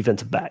seeing it in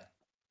defensive back,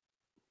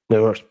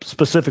 or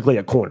specifically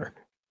a corner.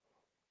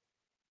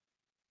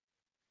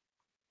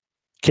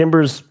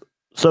 Kimber's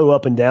so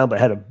up and down, but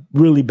had a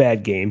really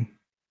bad game,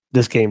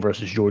 this game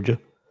versus Georgia.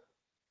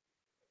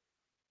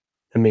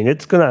 I mean, I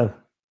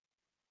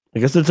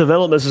guess the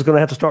development is going to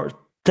have to start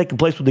taking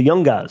place with the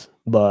young guys.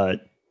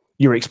 But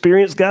your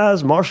experienced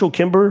guys, Marshall,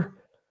 Kimber,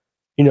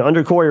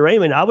 under Corey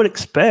Raymond, I would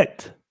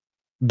expect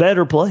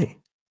better play.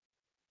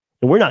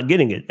 And we're not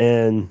getting it.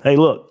 And, hey,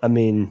 look, I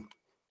mean,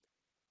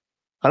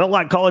 I don't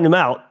like calling him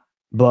out,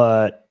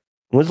 but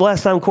when's the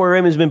last time Corey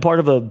Raymond's been part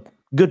of a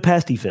good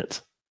pass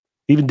defense?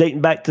 Even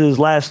dating back to his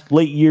last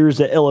late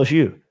years at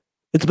LSU.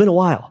 It's been a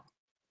while.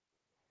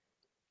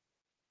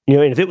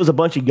 And if it was a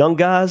bunch of young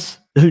guys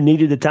who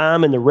needed the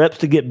time and the reps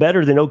to get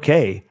better, then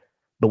okay.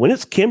 But when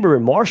it's Kimber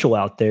and Marshall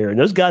out there, and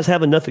those guys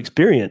have enough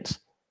experience,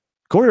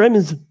 Corey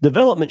Raymond's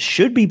development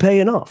should be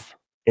paying off,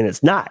 and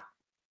it's not.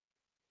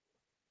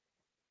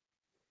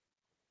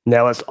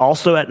 Now, it's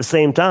also at the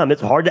same time,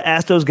 it's hard to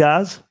ask those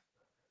guys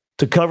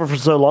to cover for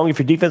so long if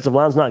your defensive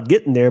line's not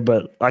getting there.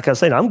 But like I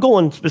said, I'm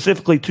going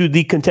specifically to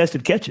the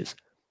contested catches.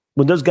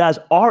 when those guys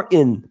are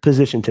in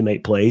position to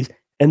make plays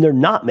and they're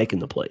not making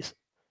the plays.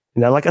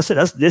 Now, like I said,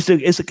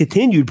 it's a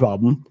continued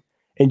problem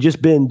and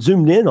just been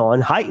zoomed in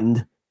on,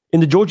 heightened in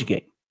the Georgia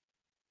game.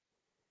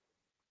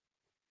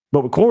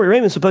 But with Corey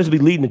Raymond supposed to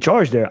be leading the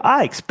charge there,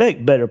 I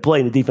expect better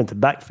play in the defensive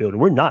backfield,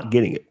 and we're not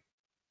getting it.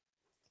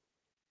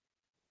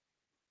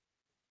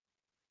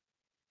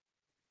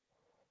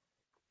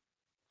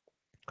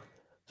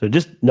 So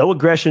just no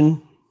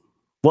aggression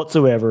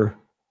whatsoever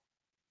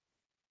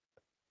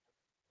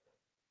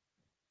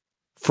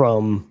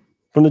from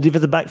the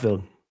defensive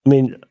backfield. I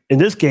mean, in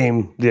this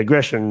game, the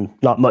aggression,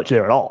 not much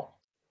there at all.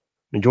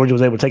 I mean, Georgia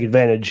was able to take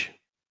advantage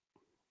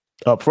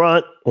up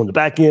front, on the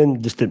back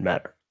end, just didn't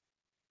matter.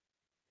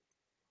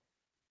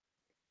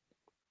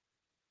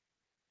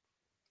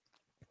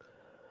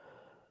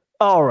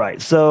 All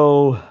right,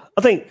 so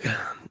I think,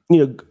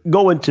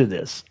 go into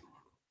this.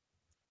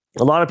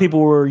 A lot of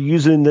people were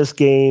using this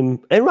game,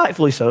 and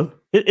rightfully so,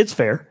 it's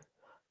fair,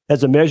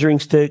 as a measuring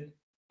stick.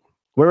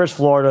 Where is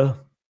Florida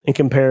and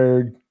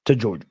compared to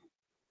Georgia?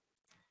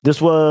 This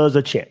was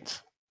a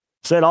chance.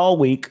 Said all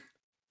week,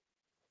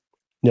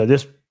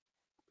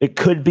 it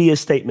could be a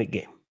statement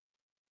game.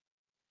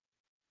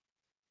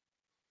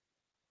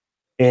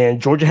 And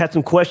Georgia had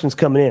some questions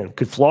coming in.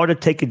 Could Florida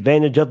take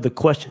advantage of the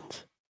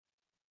questions?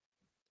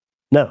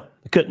 No,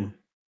 it couldn't.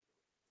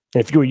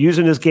 And if you were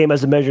using this game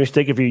as a measuring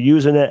stick, if you're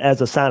using it as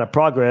a sign of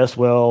progress,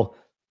 well,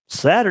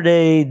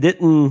 Saturday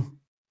didn't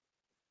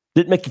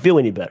make you feel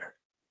any better.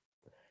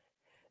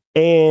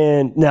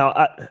 And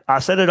now I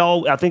said it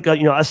all. I think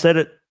I said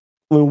it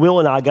when Will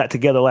and I got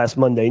together last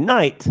Monday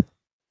night.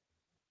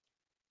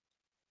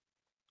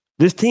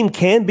 This team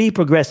can be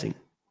progressing,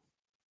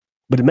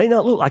 but it may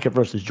not look like it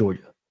versus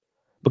Georgia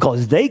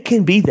because they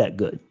can be that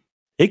good.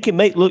 It can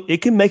make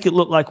it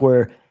look like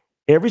where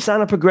every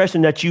sign of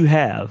progression that you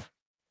have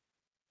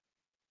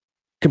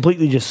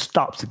completely just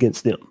stops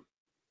against them.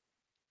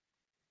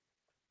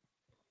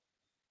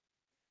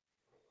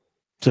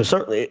 So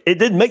certainly, it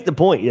did make the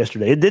point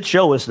yesterday. It did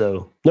show us,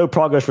 though, no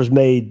progress was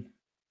made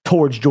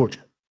towards Georgia.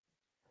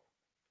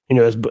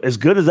 As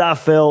good as I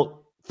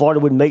felt Florida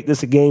would make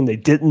this a game, they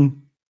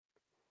didn't.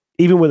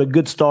 Even with a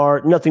good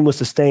start, nothing was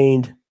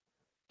sustained.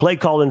 Play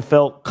calling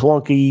felt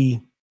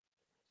clunky.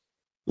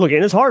 Look,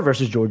 and it's hard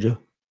versus Georgia,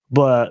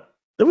 but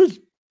there was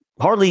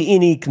hardly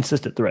any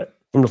consistent threat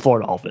from the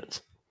Florida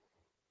offense.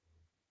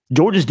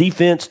 Georgia's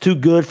defense, too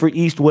good for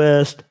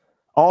East-West.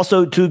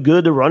 Also too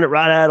good to run it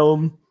right at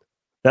them.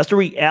 That's the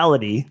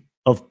reality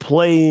of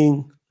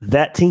playing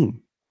that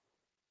team,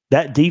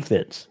 that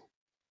defense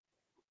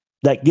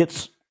that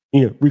gets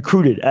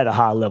recruited at a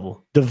high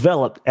level,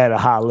 developed at a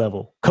high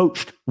level,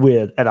 coached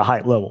with at a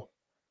high level.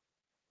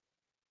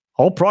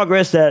 All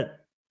progress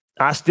that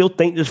I still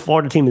think this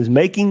Florida team is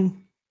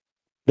making,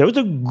 there was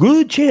a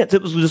good chance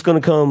it was just going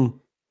to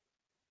come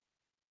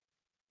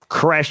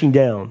crashing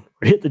down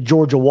or hit the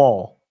Georgia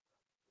wall.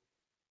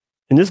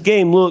 And this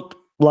game looked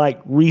like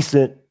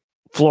recent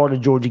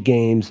Florida-Georgia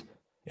games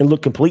and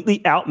looked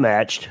completely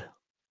outmatched.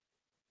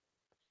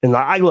 And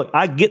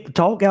I get the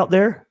talk out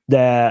there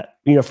that,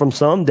 from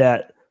some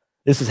that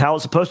this is how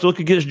it's supposed to look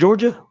against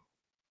Georgia.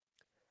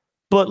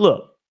 But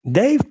look,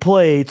 they've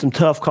played some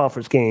tough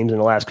conference games in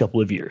the last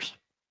couple of years.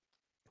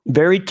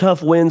 Very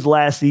tough wins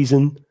last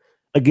season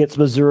against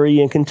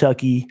Missouri and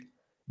Kentucky.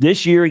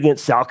 This year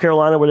against South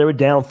Carolina, where they were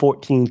down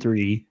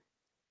 14-3.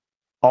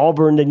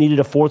 Auburn, they needed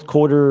a fourth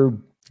quarter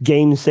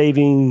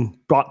game-saving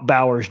Brock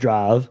Bowers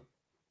drive.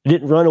 They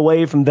didn't run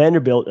away from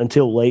Vanderbilt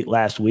until late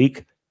last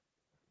week.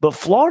 But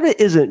Florida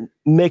isn't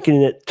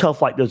making it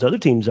tough like those other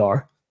teams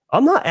are.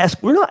 We're not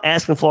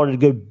asking Florida to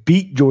go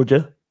beat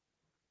Georgia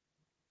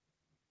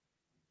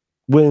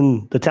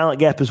when the talent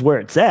gap is where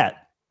it's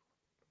at.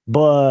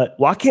 But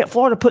why can't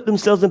Florida put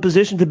themselves in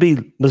position to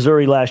beat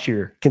Missouri last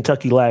year,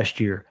 Kentucky last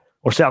year,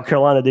 or South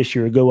Carolina this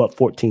year and go up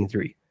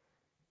 14-3?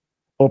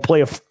 Or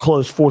play a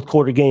close fourth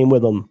quarter game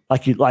with them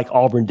like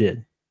Auburn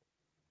did.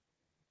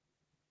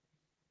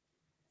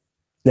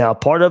 Now,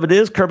 part of it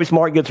is Kirby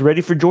Smart gets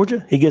ready for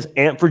Georgia. He gets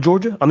amped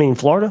for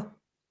Florida.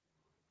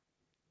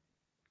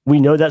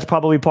 We know that's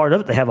probably part of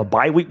it. They have a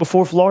bye week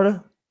before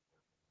Florida.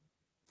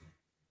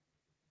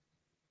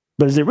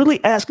 But is it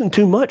really asking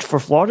too much for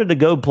Florida to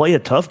go play a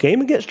tough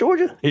game against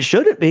Georgia? It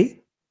shouldn't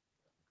be.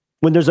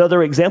 When there's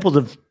other examples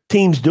of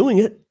teams doing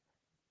it.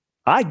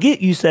 I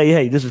get you say,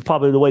 hey, this is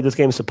probably the way this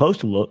game is supposed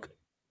to look.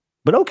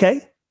 But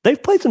okay,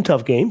 they've played some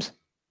tough games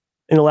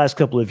in the last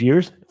couple of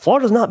years.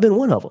 Florida's not been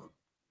one of them.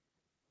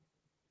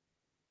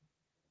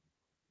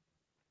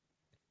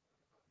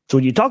 So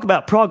when you talk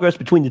about progress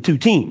between the two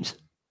teams,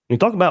 you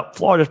talk about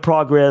Florida's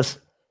progress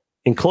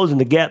in closing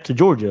the gap to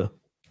Georgia,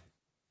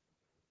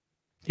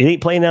 it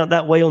ain't playing out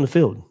that way on the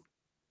field.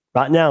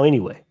 Right now,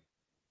 anyway.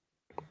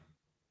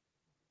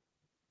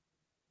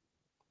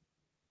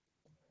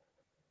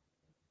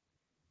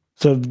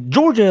 So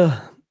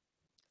Georgia,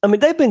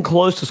 they've been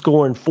close to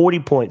scoring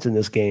 40 points in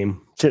this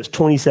game since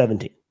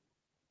 2017.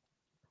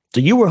 So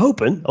you were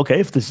hoping,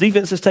 okay, if the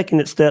defense is taking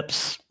its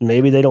steps,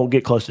 maybe they don't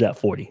get close to that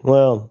 40.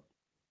 Well,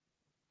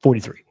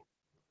 43.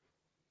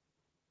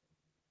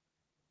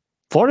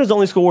 Florida's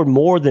only scored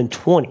more than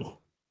 20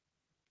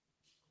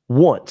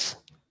 once.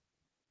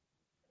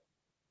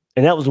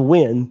 And that was a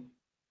win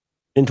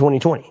in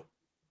 2020.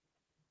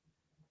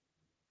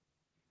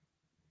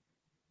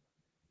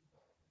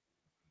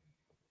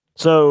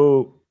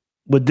 So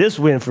with this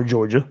win for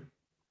Georgia,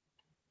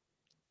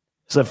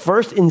 it's the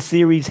first in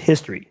series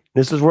history.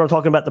 This is where I'm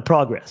talking about the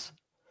progress.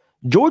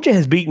 Georgia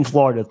has beaten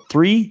Florida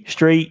 3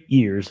 straight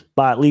years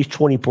by at least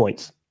 20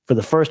 points for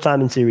the first time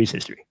in series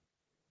history.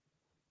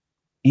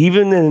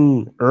 Even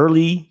in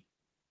early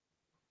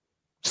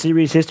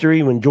series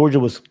history when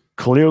Georgia was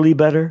clearly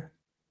better,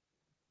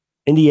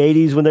 in the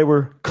 80s when they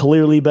were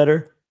clearly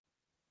better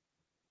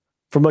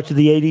for much of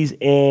the 80s,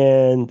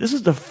 and this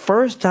is the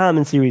first time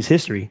in series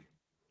history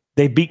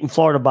they've beaten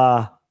Florida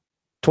by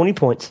 20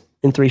 points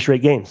in 3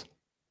 straight games.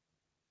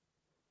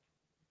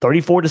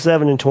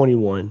 34-7 in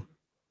 21,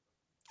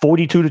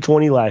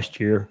 42-20 last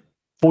year,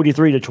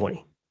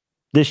 43-20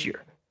 this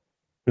year.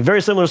 A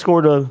very similar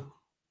score to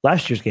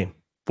last year's game.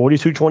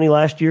 42-20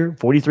 last year,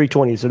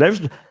 43-20. So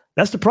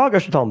that's the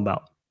progress we're talking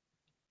about.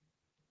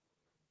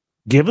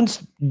 Given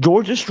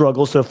Georgia's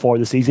struggle so far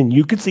this season,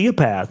 you could see a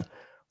path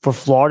for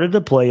Florida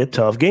to play a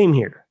tough game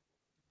here.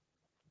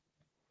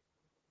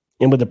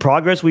 And with the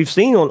progress we've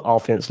seen on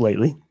offense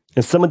lately,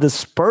 and some of the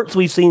spurts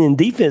we've seen in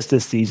defense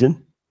this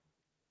season,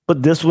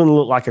 but this one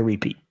looked like a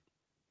repeat.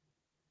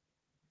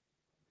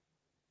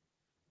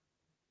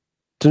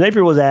 So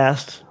Napier was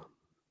asked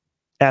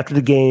after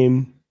the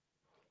game,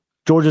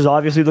 Georgia's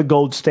obviously the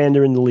gold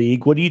standard in the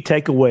league. What do you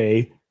take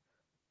away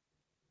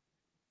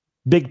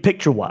big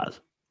picture-wise?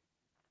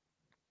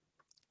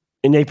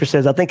 And Napier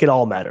says, I think it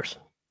all matters.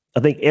 I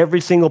think every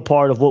single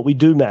part of what we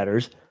do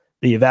matters.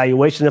 The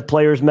evaluation of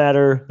players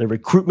matter. The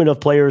recruitment of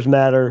players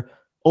matter.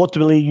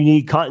 Ultimately, you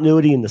need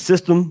continuity in the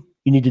system.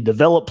 You need to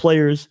develop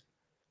players.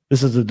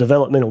 This is a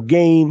developmental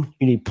game.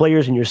 You need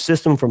players in your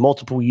system for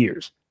multiple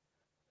years.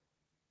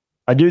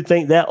 I do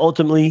think that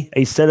ultimately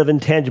a set of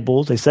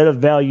intangibles, a set of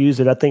values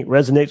that I think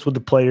resonates with the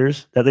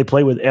players, that they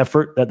play with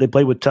effort, that they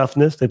play with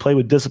toughness, they play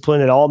with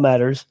discipline, it all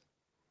matters.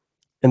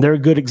 And they're a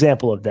good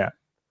example of that.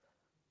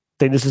 I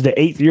think this is the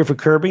 8th year for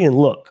Kirby, and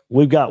look,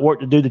 we've got work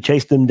to do to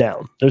chase them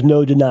down. There's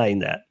no denying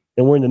that.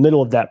 And we're in the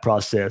middle of that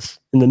process,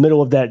 in the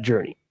middle of that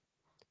journey.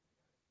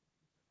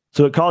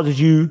 So it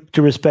causes you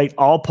to respect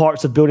all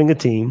parts of building a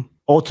team,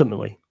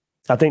 ultimately.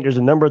 I think there's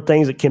a number of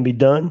things that can be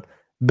done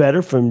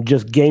better from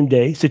just game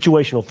day,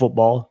 situational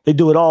football. They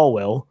do it all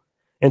well.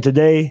 And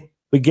today,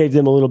 we gave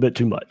them a little bit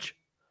too much.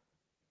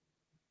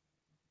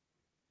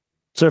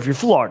 So if you're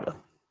Florida,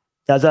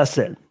 as I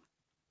said,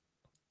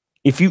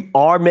 if you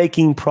are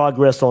making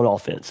progress on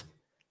offense,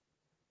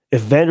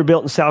 if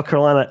Vanderbilt and South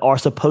Carolina are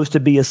supposed to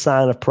be a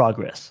sign of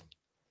progress,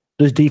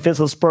 those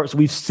defensive spurts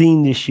we've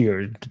seen this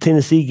year, the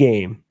Tennessee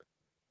game,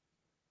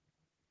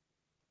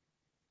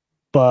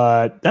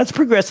 but that's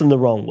progressing the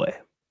wrong way.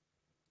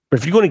 But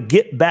if you're going to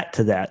get back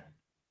to that,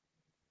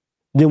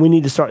 then we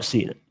need to start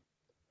seeing it.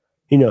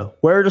 You know,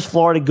 where does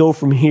Florida go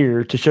from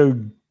here to show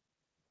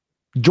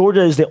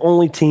Georgia is the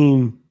only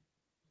team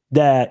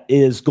that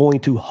is going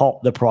to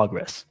halt the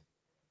progress?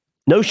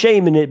 No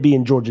shame in it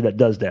being Georgia that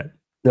does that.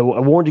 Now, I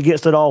warned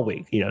against it all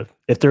week. You know,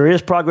 if there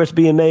is progress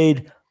being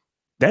made,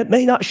 that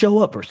may not show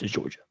up versus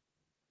Georgia.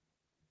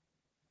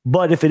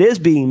 But if it is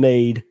being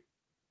made,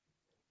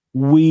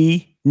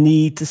 we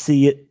need to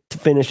see it to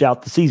finish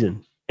out the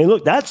season. And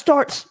look, that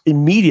starts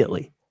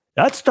immediately.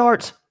 That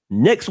starts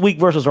next week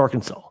versus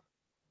Arkansas.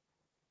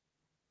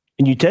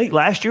 And you take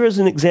last year as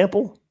an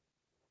example,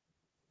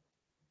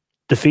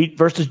 defeat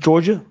versus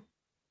Georgia,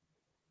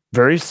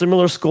 very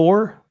similar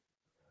score.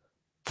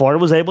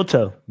 Florida was able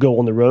to go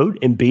on the road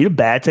and beat a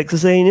bad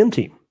Texas A&M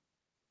team.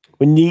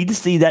 We need to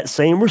see that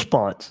same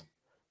response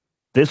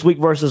this week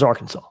versus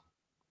Arkansas.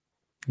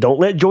 Don't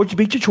let Georgia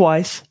beat you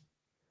twice.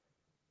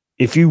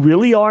 If you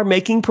really are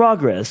making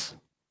progress,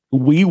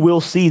 we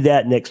will see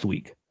that next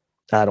week.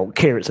 I don't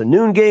care. It's a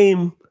noon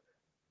game.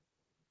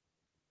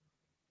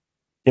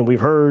 And we've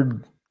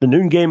heard the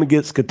noon game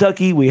against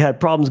Kentucky. We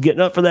had problems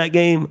getting up for that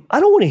game. I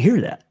don't want to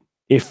hear that.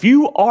 If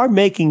you are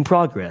making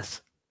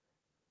progress,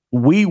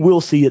 we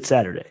will see it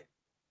Saturday.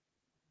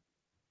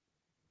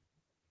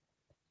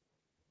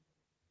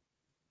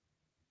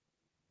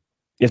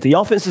 If the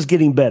offense is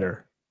getting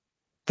better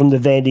from the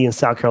Vandy and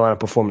South Carolina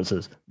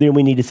performances, then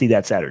we need to see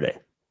that Saturday.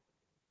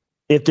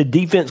 If the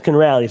defense can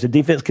rally, if the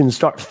defense can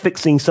start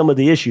fixing some of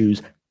the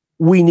issues,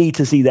 we need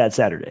to see that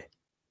Saturday.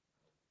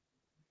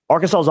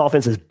 Arkansas's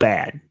offense is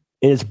bad,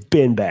 and it's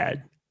been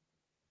bad.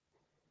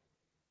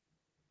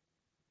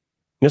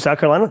 You know, South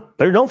Carolina,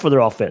 they're known for their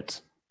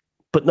offense,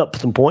 putting up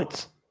some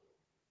points.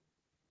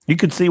 You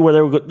could see where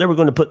they were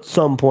going to put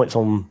some points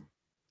on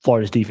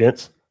Florida's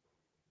defense.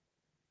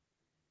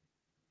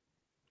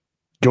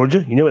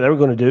 Georgia, you know what they were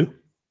going to do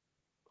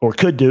or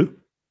could do.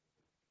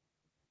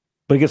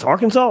 But against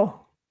Arkansas,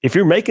 if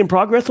you're making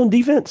progress on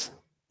defense,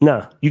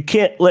 no, you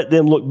can't let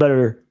them look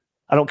better.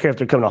 I don't care if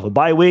they're coming off a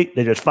bye week.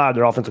 They just fired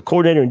their offensive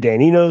coordinator and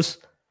Dan Enos.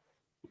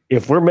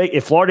 If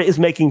Florida is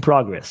making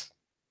progress,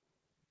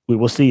 we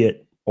will see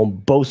it on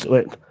both.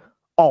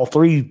 all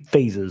three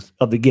phases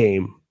of the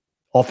game: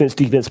 offense,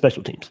 defense,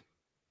 special teams.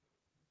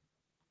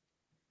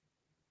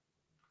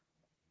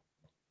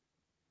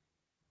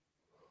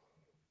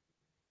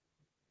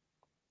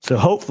 So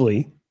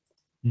hopefully,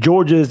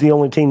 Georgia is the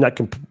only team that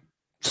can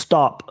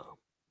stop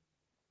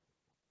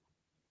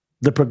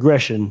the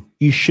progression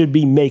you should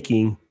be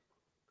making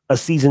a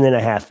season and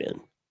a half in.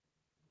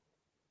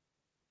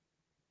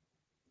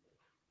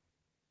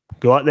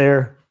 Go out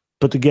there,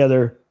 put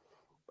together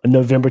a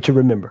November to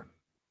remember.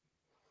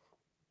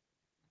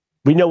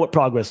 We know what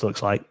progress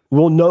looks like.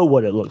 We'll know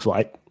what it looks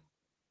like.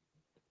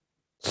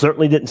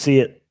 Certainly didn't see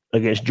it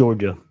against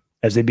Georgia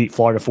as they beat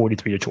Florida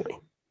 43-20.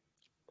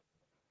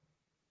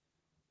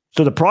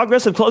 So the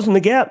progress of closing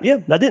the gap, yeah,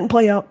 that didn't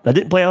play out. That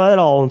didn't play out at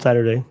all on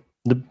Saturday.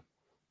 The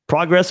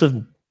progress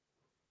of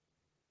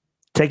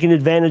taking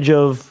advantage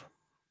of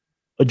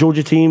a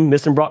Georgia team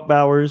missing Brock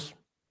Bowers,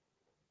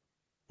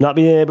 not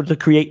being able to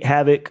create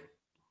havoc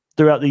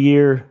throughout the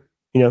year,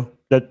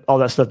 that all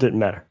that stuff didn't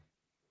matter.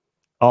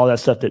 All that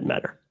stuff didn't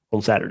matter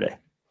on Saturday.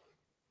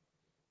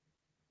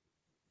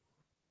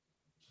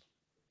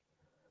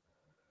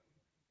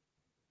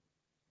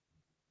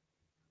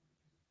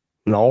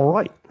 All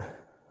right.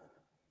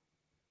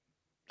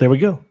 There we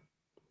go.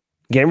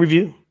 Game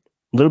review,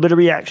 a little bit of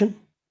reaction.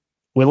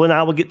 Will and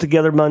I will get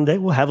together Monday.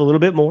 We'll have a little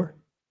bit more.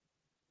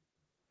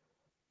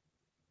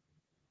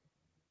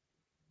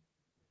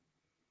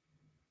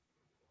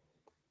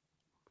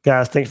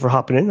 Guys, thanks for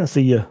hopping in. I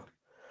see you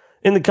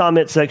in the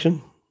comment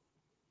section.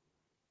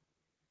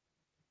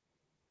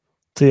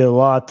 See a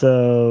lot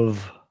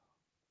of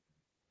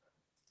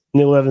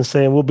Neil Evans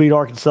saying we'll beat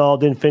Arkansas,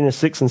 then finish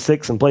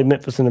 6-6 and play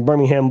Memphis in the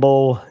Birmingham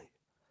Bowl.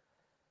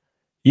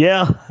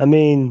 Yeah,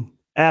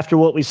 after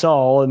what we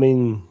saw, are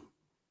we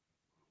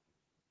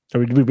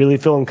really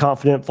feeling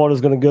confident Florida's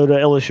going to go to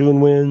LSU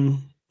and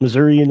win,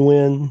 Missouri and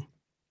win,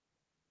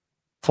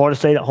 Florida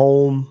State at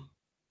home?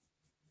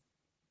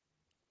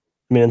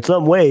 In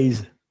some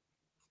ways,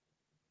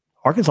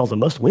 Arkansas is a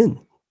must-win,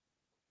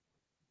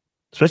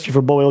 especially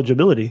for bowl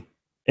eligibility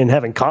and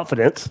having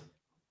confidence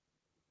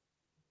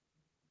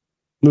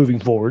moving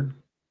forward.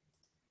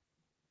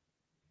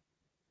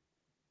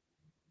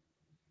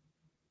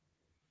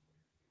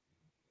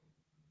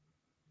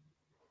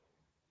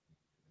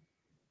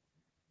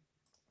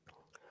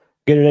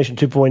 Gator Nation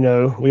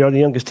 2.0, we are the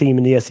youngest team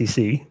in the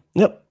SEC.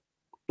 Yep,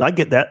 I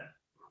get that.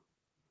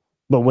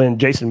 But when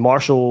Jason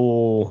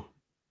Marshall,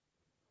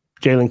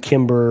 Jalen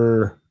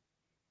Kimber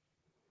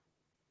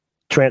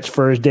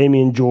transfers,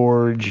 Damian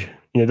George,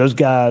 those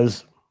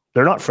guys,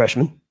 they're not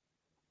freshmen.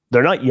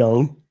 They're not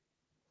young.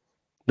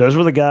 Those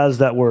were the guys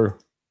that were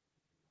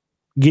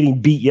getting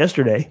beat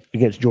yesterday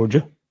against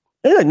Georgia.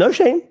 And no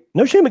shame.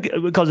 No shame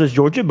because it's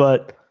Georgia,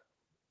 but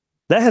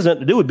that has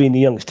nothing to do with being the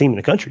youngest team in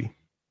the country.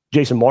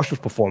 Jason Marshall's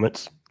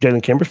performance,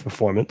 Jalen Kimber's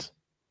performance,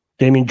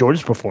 Damian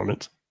George's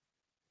performance.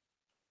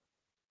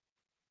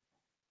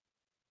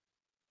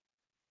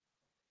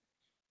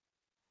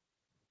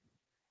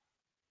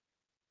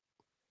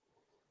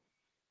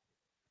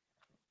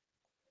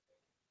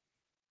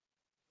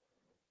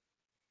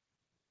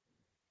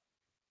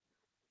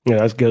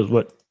 That goes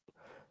what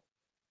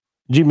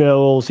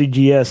Gmail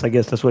CGS, I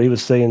guess that's what he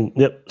was saying.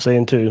 Yep,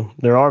 saying too.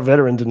 There are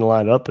veterans in the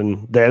lineup,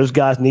 and those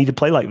guys need to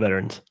play like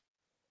veterans.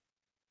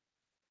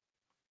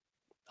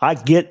 I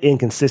get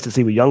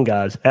inconsistency with young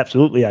guys.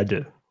 Absolutely, I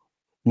do.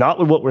 Not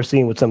with what we're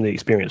seeing with some of the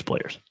experienced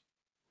players.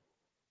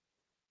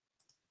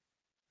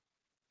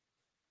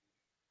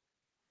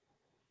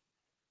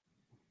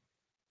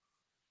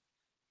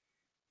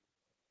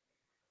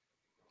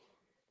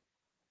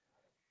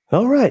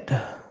 All right.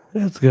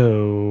 Let's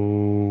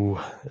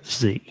go. Let's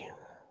see.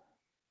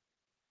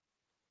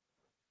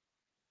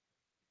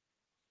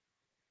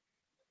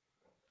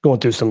 Going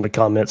through some of the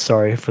comments.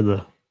 Sorry for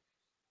the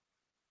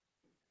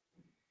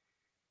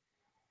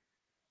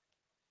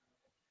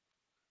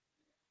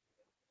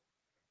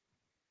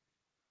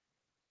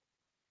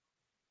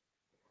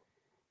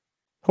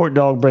Hort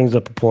Dog brings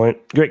up a point.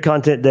 Great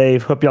content,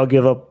 Dave. Hope y'all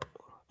give up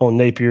on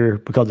Napier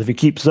because if he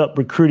keeps up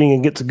recruiting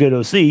and gets a good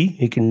OC,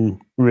 he can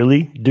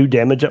really do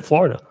damage at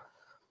Florida.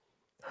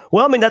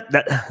 Well,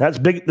 that's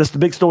big. That's the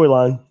big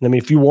storyline.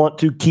 If you want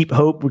to keep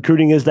hope,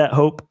 recruiting is that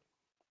hope.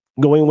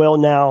 Going well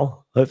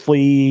now.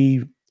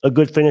 Hopefully, a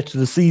good finish to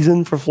the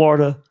season for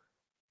Florida,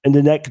 and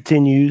then that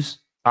continues.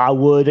 I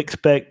would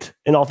expect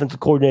an offensive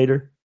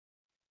coordinator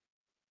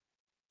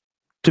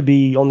to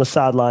be on the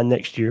sideline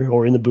next year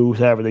or in the booth,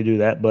 however they do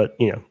that. But,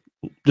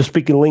 just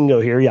speaking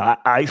lingo here, yeah,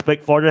 I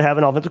expect Florida to have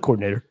an offensive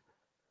coordinator.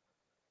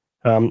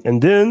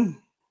 And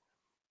then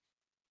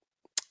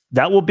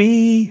that will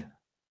be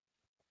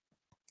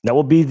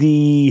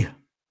the,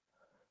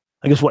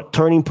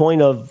 turning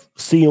point of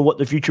seeing what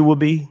the future will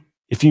be.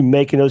 If you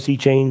make an OC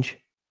change,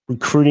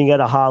 recruiting at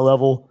a high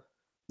level,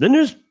 then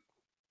there's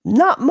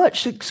not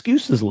much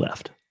excuses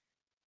left.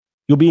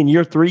 You'll be in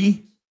year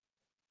 3.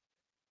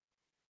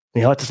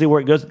 You'll have to see where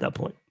it goes at that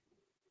point.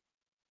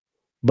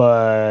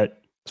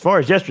 But as far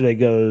as yesterday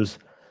goes,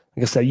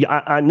 like I said,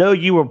 I know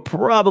you were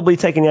probably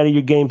taken out of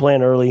your game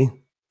plan early.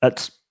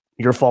 That's,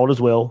 your fault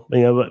as well, a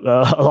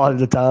lot of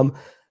the time.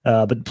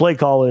 But the play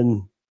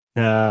calling,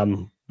 I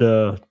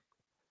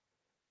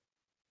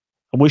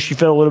wish you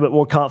felt a little bit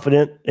more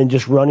confident in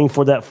just running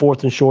for that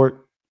 4th and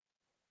short.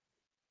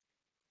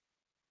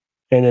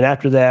 And then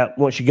after that,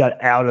 once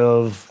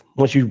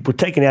you were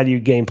taken out of your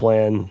game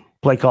plan,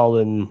 play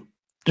calling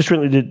just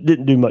really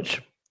didn't do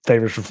much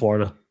favors for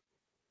Florida.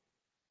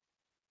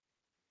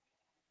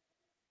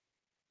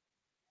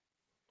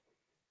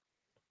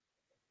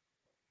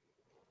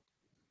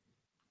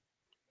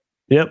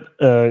 Yep.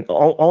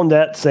 On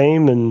that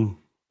same, and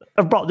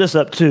I've brought this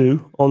up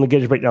too on the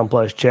Gators Breakdown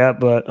Plus chat,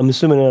 but I'm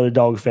assuming another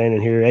Dog fan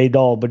in here,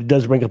 but it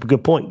does bring up a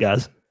good point,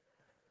 guys.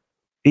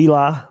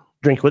 Eli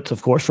Drinkwitz,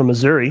 of course, from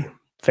Missouri.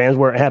 Fans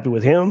weren't happy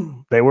with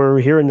him. They were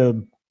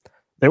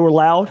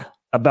loud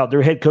about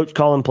their head coach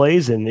calling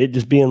plays and it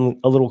just being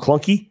a little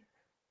clunky.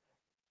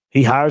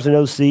 He hires an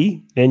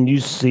OC, and you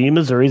see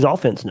Missouri's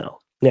offense now.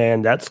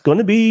 And that's going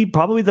to be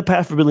probably the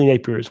path for Billy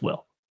Napier as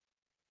well.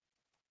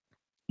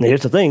 Now,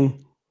 here's the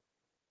thing.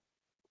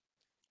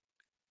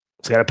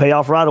 It's got to pay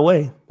off right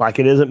away, like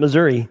it is at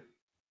Missouri.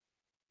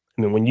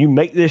 I mean, when you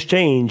make this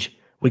change,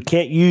 we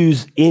can't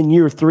use in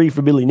year 3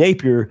 for Billy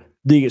Napier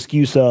the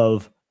excuse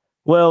of,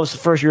 well, it's the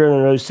first year in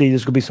an OC,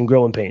 there's going to be some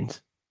growing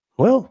pains.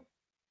 Well,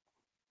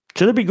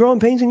 should there be growing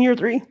pains in year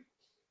 3?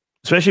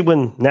 Especially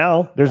when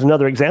now there's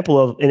another example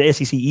of an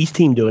SEC East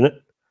team doing it.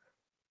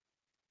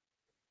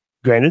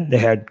 Granted, they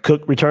had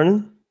Cook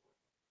returning.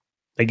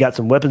 They got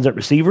some weapons at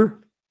receiver.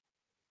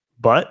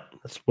 But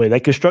that's the way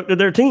they constructed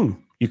their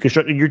team. You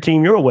constructed your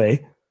team your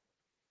way.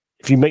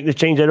 If you make the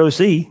change at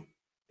OC,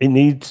 it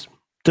needs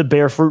to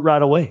bear fruit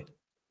right away.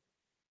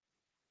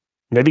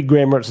 Maybe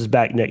Graham Mertz is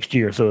back next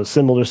year, so a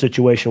similar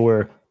situation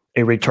where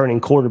a returning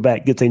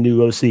quarterback gets a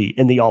new OC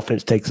and the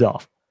offense takes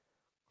off.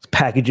 It's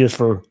packages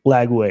for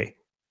Lagway.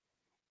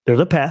 There's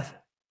a path.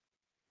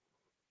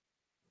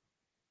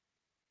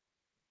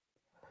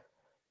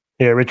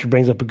 Yeah, Richard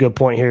brings up a good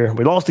point here.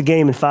 We lost the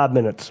game in 5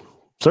 minutes.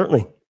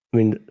 Certainly. I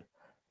mean,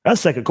 that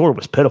second quarter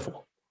was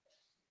pitiful.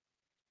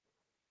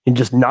 And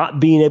just not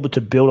being able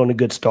to build on a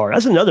good start.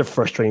 That's another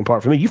frustrating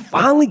part for me. You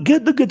finally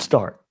get the good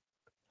start.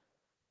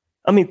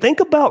 I mean, think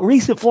about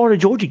recent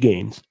Florida-Georgia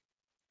games.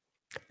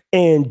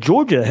 And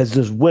Georgia has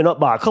just went up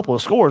by a couple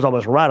of scores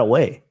almost right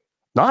away.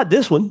 Not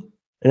this one.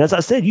 And as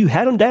I said, you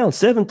had them down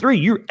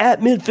 7-3. You're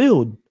at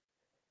midfield.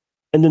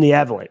 And then the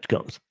avalanche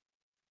comes.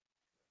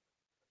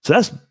 So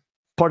that's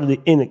part of the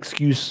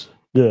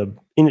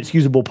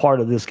inexcusable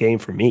part of this game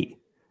for me.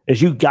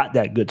 Is you got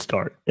that good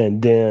start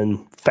and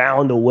then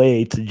found a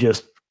way to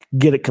just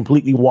get it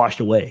completely washed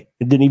away.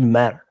 It didn't even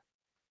matter.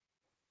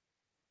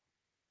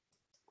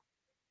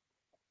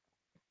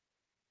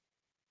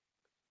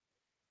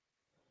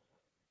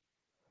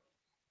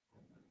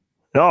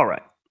 All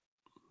right.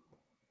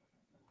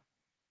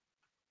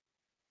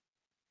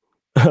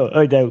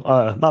 Oh, Dave,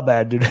 my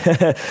bad, dude.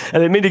 I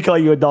didn't mean to call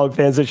you a dog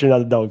fan since you're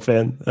not a dog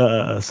fan.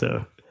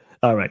 So,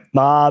 all right.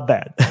 My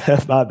bad.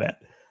 My bad.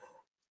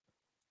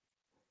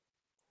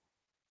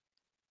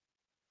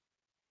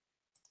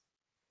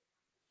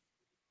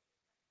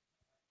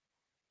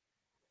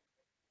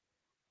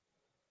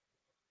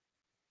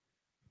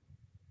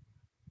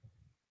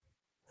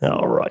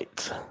 All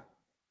right.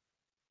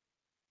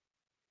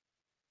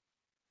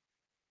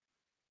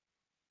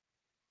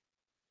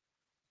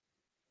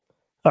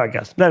 All right,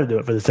 guys. That'll do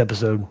it for this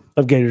episode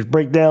of Gators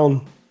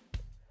Breakdown.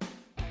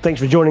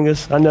 Thanks for joining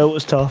us. I know it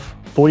was tough.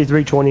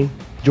 43-20,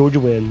 Georgia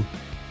win.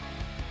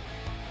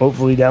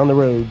 Hopefully down the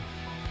road,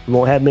 we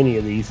won't have many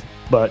of these,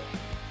 but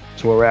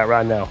that's where we're at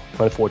right now,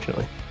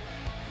 unfortunately.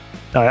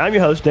 All right, I'm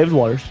your host, David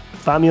Waters.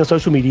 Find me on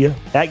social media,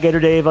 at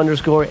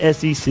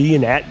GatorDave_SEC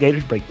and at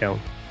Gators Breakdown.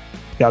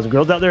 Guys and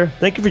girls out there,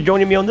 thank you for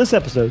joining me on this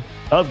episode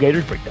of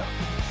Gators Breakdown.